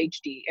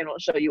ADHD and it'll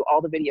show you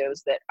all the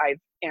videos that I've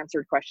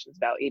answered questions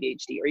about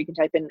ADHD. Or you can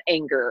type in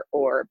anger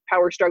or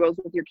power struggles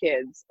with your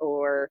kids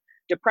or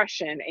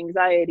depression,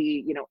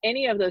 anxiety,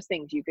 any of those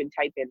things you can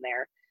type in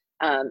there.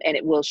 And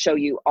it will show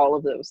you all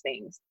of those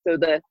things. So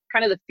the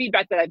kind of the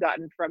feedback that I've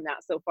gotten from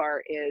that so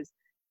far is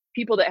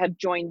people that have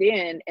joined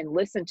in and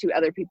listened to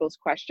other people's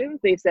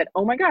questions. They've said,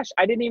 oh my gosh,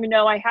 I didn't even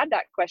know I had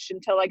that question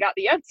till I got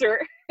the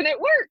answer and it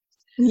worked.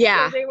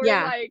 Yeah. So they were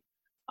like,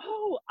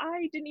 oh,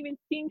 I didn't even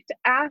think to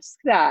ask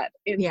that.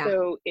 And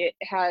so it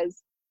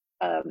has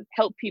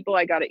helped people.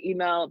 I got an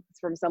email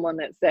from someone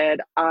that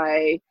said,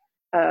 I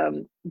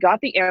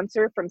got the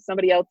answer from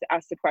somebody else to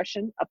ask the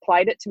question,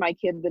 applied it to my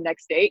kid the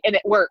next day, and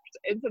it worked.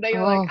 And so they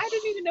were like, I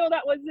didn't even know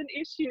that was an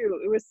issue.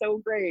 It was so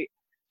great.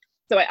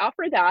 So I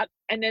offer that.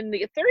 And then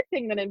the third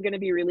thing that I'm going to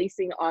be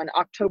releasing on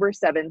October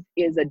 7th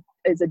is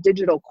a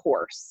digital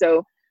course.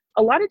 So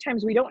a lot of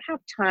times we don't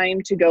have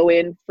time to go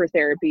in for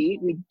therapy.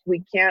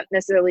 We can't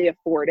necessarily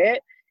afford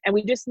it. And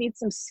we just need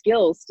some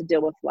skills to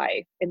deal with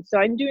life. And so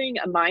I'm doing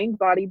a Mind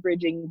Body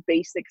Bridging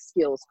basic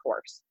skills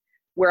course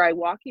where I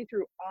walk you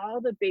through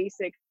all the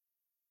basics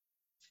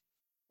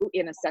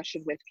in a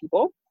session with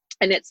people.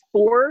 And it's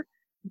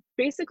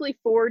basically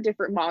 4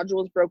 different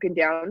modules broken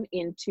down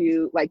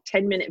into like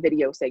 10-minute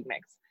video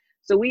segments.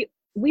 So we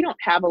don't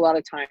have a lot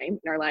of time in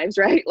our lives,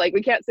 right? Like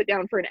we can't sit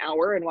down for an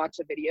hour and watch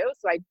a video.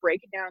 So I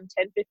break it down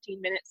 10,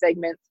 15-minute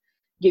segments,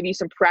 give you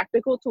some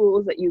practical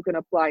tools that you can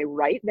apply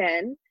right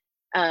then,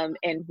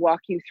 and walk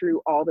you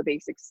through all the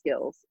basic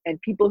skills. And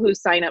people who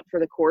sign up for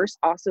the course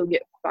also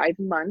get 5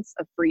 months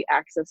of free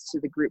access to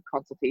the group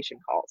consultation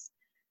calls.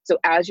 So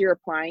as you're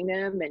applying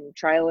them and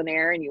trial and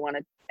error, and you want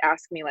to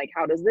ask me like,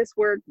 how does this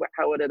work?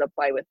 How would it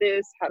apply with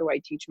this? How do I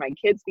teach my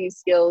kids these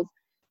skills?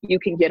 You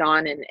can get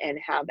on and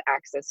have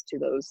access to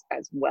those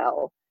as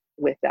well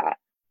with that.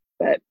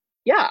 But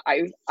yeah,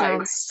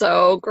 sounds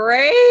so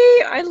great.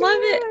 I love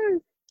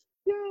it.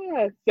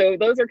 Yeah. So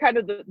those are kind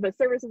of the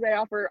services I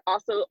offer.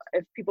 Also,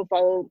 if people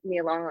follow me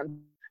along, I'm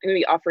going to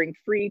be offering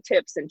free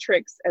tips and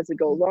tricks as we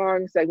go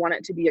along. So I want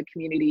it to be a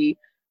community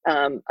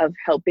of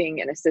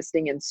helping and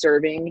assisting and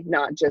serving,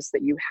 not just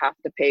that you have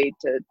to pay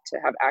to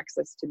have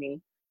access to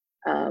me.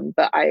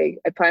 But I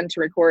plan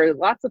to record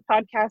lots of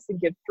podcasts and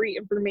give free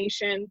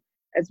information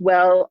as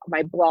well.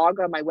 My blog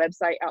on my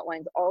website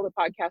outlines all the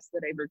podcasts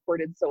that I've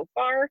recorded so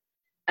far.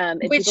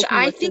 Which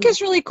I think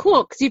is really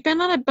cool because you've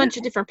been on a bunch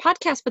of different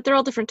podcasts, but they're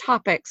all different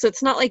topics. So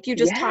it's not like you're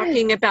just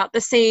talking about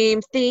the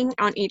same thing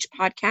on each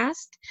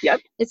podcast.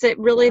 Yep. It's that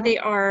really they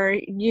are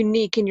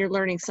unique and you're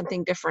learning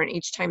something different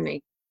each time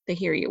they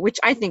hear you, which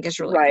I think is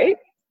really cool.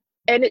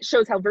 And it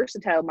shows how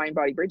versatile Mind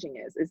Body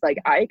Bridging is. It's like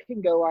I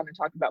can go on and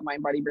talk about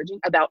Mind Body Bridging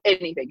about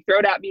anything. Throw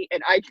it at me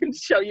and I can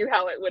show you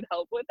how it would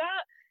help with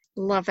that.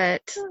 Love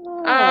it.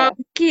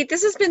 Keith,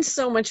 this has been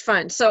so much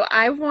fun. So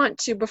I want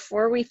to,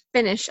 before we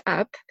finish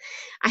up,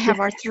 I have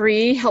our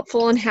 3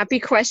 helpful and happy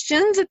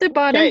questions at the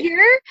bottom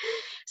here.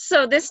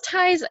 So this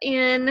ties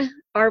in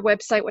our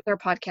website with our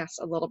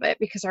podcast a little bit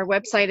because our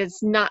website is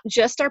not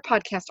just our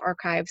podcast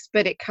archives,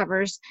 but it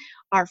covers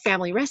our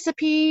family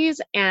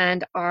recipes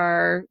and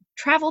our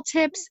travel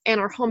tips and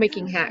our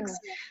homemaking hacks.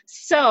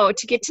 So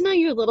to get to know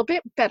you a little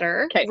bit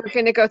better, we're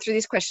going to go through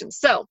these questions.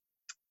 So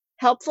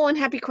helpful and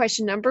happy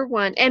question number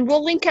 1, and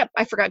we'll link up,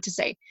 I forgot to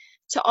say,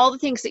 to all the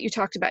things that you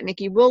talked about,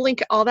 Nikki. We'll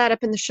link all that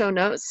up in the show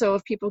notes. So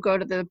if people go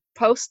to the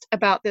post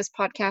about this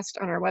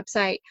podcast on our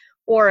website,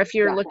 or if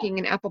you're looking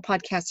in Apple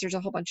Podcasts, there's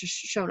a whole bunch of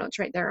show notes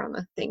right there on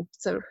the thing.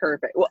 So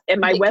perfect. Well, and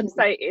my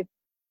website,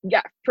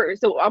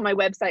 so on my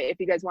website, if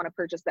you guys want to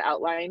purchase the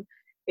outline,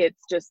 it's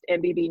just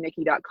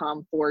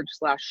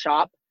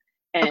mbbnikki.com/shop.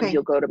 And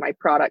you'll go to my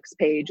products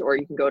page, or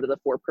you can go to the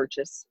for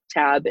purchase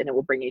tab and it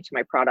will bring you to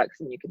my products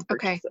and you can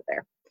purchase it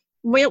there.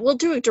 We'll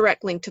do a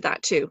direct link to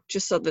that too,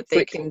 just so that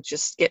they can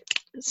just get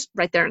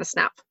right there in a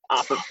snap.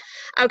 Awesome.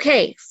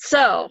 Okay,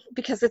 so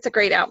because it's a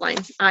great outline,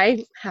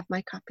 I have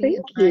my copy.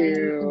 Thank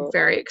you. I'm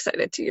very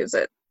excited to use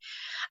it.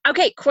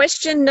 Okay,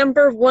 question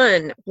number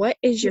 1. What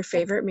is your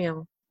favorite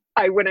meal?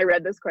 When I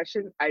read this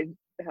question, I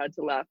had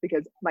to laugh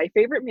because my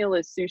favorite meal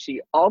is sushi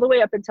all the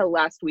way up until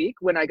last week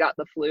when I got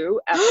the flu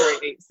after I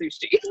ate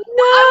sushi.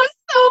 No! I was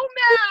so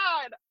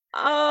mad.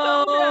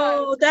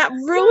 Oh, that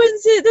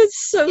ruins it.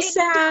 That's so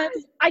sad.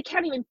 I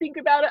can't even think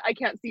about it. I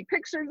can't see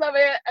pictures of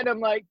it. And I'm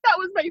like, that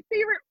was my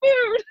favorite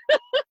food.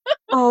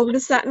 Oh,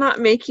 does that not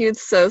make you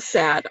so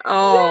sad?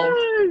 Oh.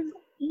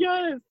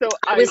 Yes. So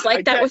I was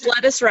like that with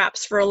lettuce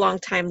wraps for a long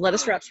time.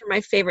 Lettuce wraps were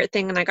my favorite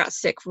thing, and I got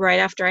sick right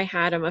after I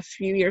had them a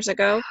few years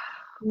ago.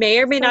 May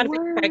or may not have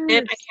been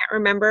pregnant. I can't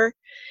remember.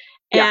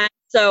 And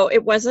so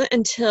it wasn't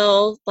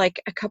until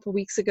like a couple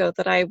weeks ago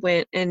that I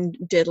went and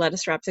did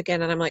lettuce wraps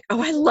again. And I'm like,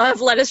 oh, I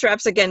love lettuce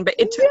wraps again. But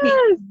it took me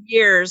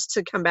years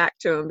to come back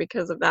to them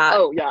because of that.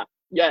 Oh, yeah.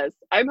 Yes.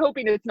 I'm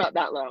hoping it's not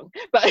that long.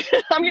 But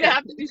I'm going to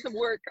have to do some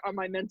work on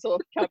my mental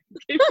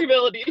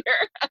capability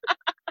here.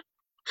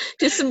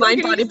 Do some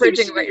mind body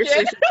bridging about your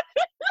sushi.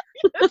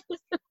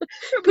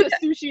 Put a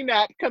sushi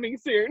nap coming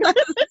soon.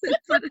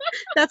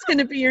 That's going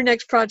to be your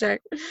next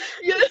project.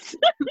 Yes.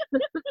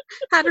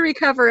 How to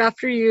recover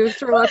after you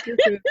throw up your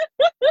food.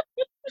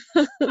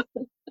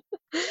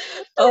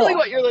 Totally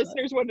what your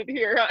listeners wanted to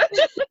hear, huh?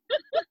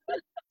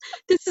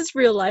 This is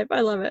real life. I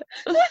love it.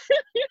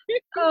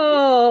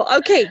 Oh,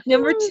 okay.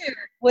 Number 2.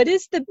 What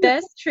is the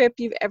best trip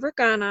you've ever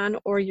gone on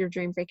or your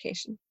dream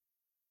vacation?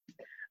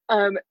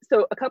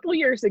 So a couple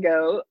years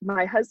ago,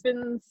 my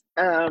husband's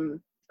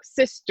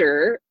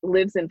sister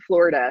lives in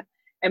Florida,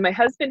 and my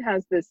husband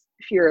has this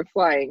fear of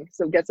flying.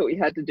 So guess what we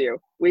had to do?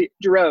 We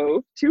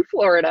drove to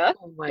Florida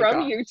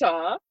from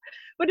Utah,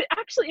 but it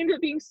actually ended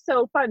up being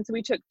so fun. So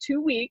we took 2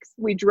 weeks.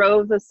 We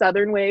drove the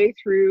southern way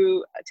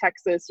through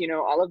Texas,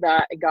 all of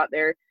that, and got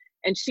there.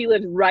 And she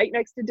lived right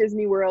next to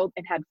Disney World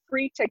and had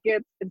free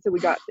tickets. And so we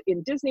got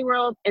in Disney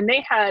World, and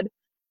they had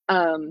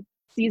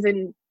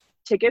season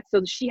tickets.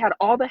 So she had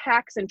all the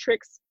hacks and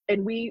tricks,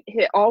 and we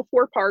hit all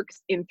 4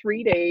 parks in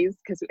 3 days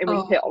we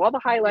hit all the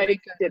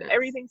highlights, did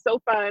everything so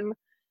fun,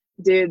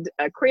 did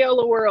a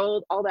Crayola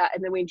World, all that.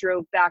 And then we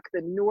drove back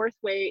the north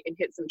way and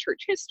hit some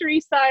church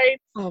history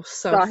sites.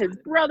 Saw his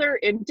brother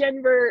in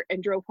Denver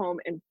and drove home.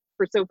 And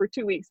for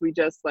 2 weeks, we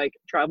just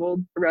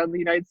traveled around the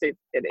United States,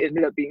 and it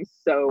ended up being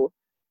so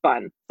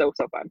fun. So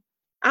fun.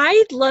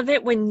 I love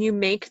it when you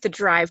make the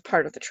drive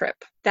part of the trip.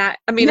 Of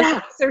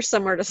course there's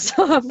somewhere to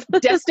stop.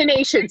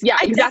 Destinations. Yeah,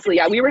 exactly.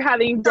 Yeah, we were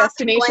having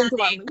destinations.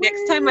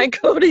 Next time I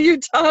go to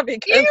Utah,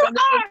 because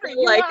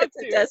it's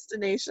a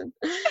destination.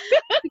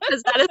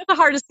 Because that is the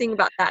hardest thing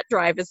about that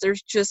drive, is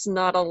there's just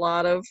not a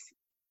lot of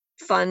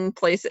fun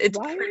places. It's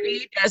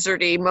pretty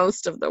deserty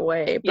most of the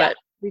way, but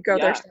we go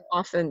there so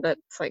often that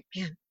it's like,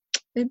 man,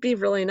 it'd be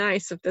really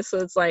nice if this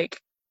was like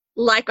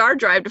our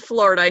drive to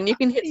Florida, and you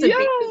can hit some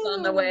beaches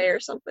on the way or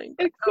something.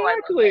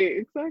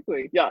 Exactly.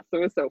 Yeah, so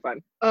it was so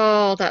fun.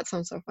 Oh, that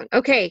sounds so fun.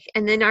 Okay,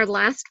 and then our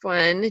last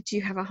one. Do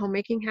you have a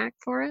homemaking hack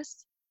for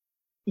us?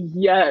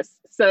 Yes.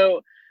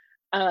 So,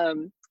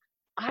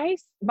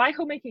 my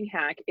homemaking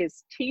hack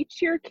is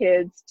teach your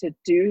kids to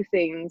do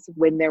things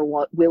when they're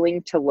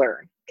willing to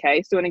learn.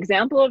 Okay, so an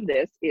example of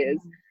this is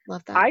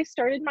I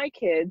started my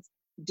kids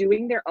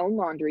doing their own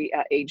laundry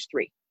at age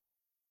 3.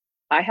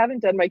 I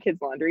haven't done my kids'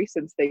 laundry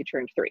since they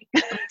turned 3.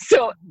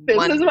 So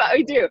this is what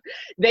I do.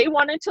 They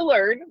wanted to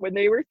learn when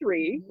they were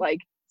 3, like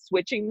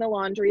switching the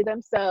laundry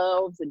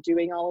themselves and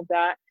doing all of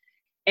that.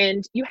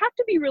 And you have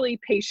to be really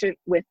patient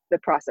with the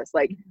process.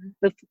 Like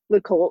the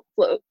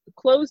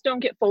clothes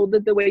don't get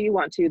folded the way you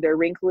want to. They're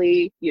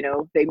wrinkly,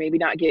 they maybe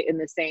not get in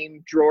the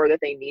same drawer that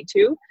they need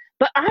to.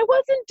 But I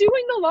wasn't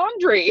doing the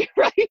laundry,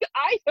 right?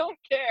 I don't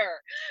care,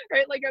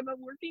 right? Like, I'm a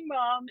working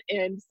mom.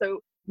 And so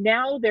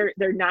now they're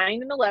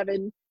 9 and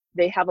 11.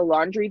 They have a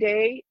laundry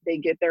day. They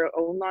get their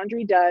own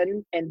laundry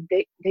done, and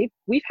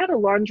we've had a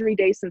laundry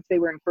day since they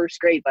were in 1st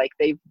grade. Like,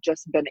 they've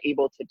just been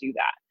able to do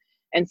that.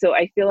 And so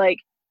I feel like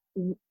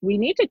we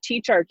need to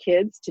teach our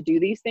kids to do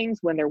these things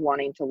when they're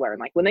wanting to learn.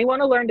 Like, when they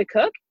want to learn to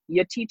cook,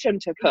 you teach them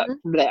to cook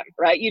them,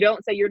 right? You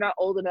don't say you're not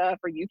old enough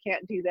or you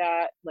can't do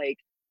that. Like,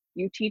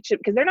 you teach them,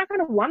 because they're not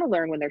going to want to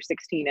learn when they're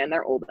 16 and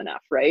they're old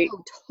enough, right?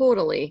 Oh,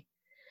 totally.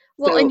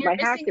 Well, so and you're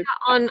missing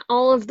out on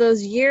all of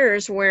those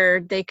years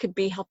where they could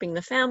be helping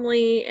the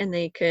family, and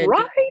they could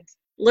be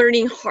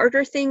learning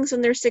harder things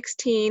when they're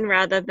 16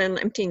 rather than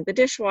emptying the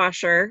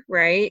dishwasher,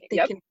 right? They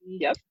can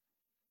be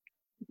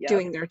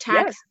doing their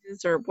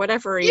taxes or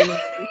whatever you need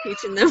to be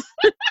teaching them.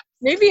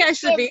 Maybe I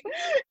should be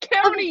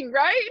counting,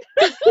 right?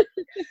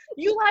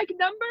 You like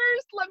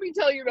numbers? Let me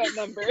tell you about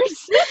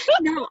numbers.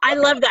 No, I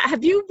love that.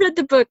 Have you read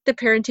the book, The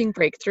Parenting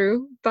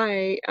Breakthrough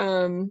by I've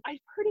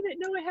heard of it.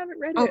 No, I haven't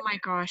read it. Oh my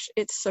gosh,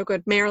 it's so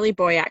good. Marilee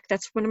Boyack.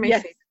 That's one of my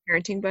favorite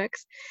parenting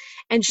books.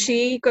 And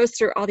she goes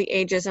through all the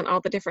ages and all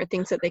the different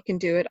things that they can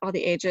do at all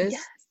the ages.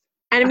 Yes.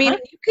 And I mean,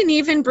 you can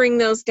even bring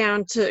those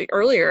down to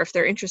earlier if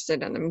they're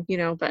interested in them,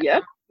 but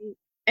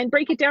and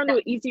break it down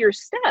to easier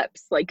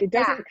steps. Like it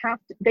doesn't have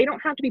to, they don't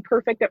have to be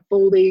perfect at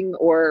folding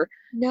or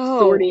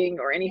sorting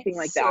or anything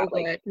like that.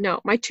 Like, no,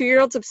 my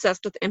 2-year-old's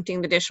obsessed with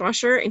emptying the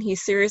dishwasher, and he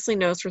seriously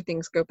knows where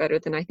things go better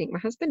than I think my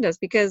husband does,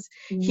 because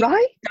he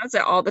does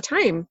it all the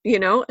time.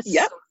 It's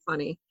so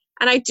funny.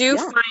 And I do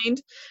find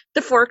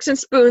the forks and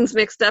spoons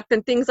mixed up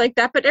and things like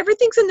that, but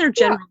everything's in their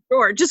general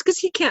drawer, just because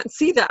he can't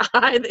see that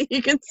high that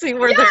he can see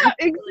where they're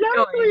going,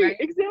 right?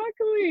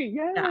 Exactly.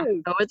 Yes. Yeah.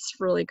 So it's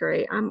really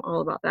great. I'm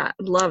all about that.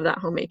 Love that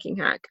homemaking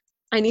hack.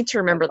 I need to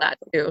remember that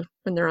too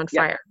when they're on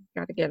fire.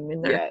 Got to get them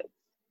in there.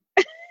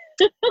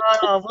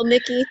 Oh, well,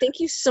 Nikki, thank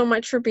you so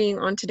much for being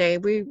on today.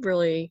 We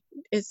really,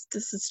 this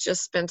has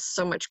just been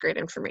so much great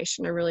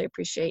information. I really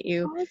appreciate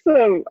you.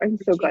 Awesome. I'm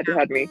so glad you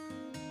had me.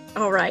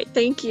 All right.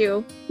 Thank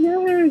you.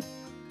 Yes.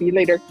 See you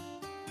later.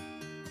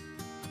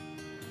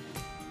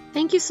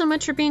 Thank you so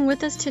much for being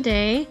with us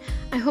today.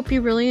 I hope you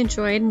really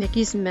enjoyed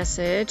Nikki's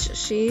message.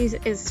 She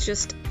is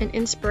just an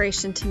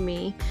inspiration to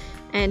me,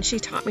 and she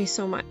taught me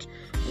so much.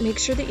 Make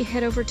sure that you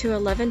head over to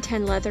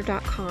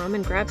 1110leather.com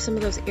and grab some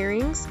of those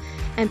earrings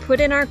and put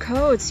in our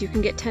code so you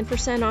can get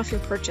 10% off your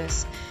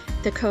purchase.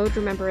 The code,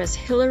 remember, is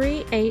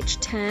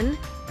HillaryH10.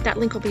 That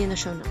link will be in the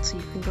show notes, so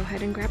you can go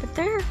ahead and grab it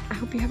there. I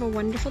hope you have a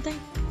wonderful day.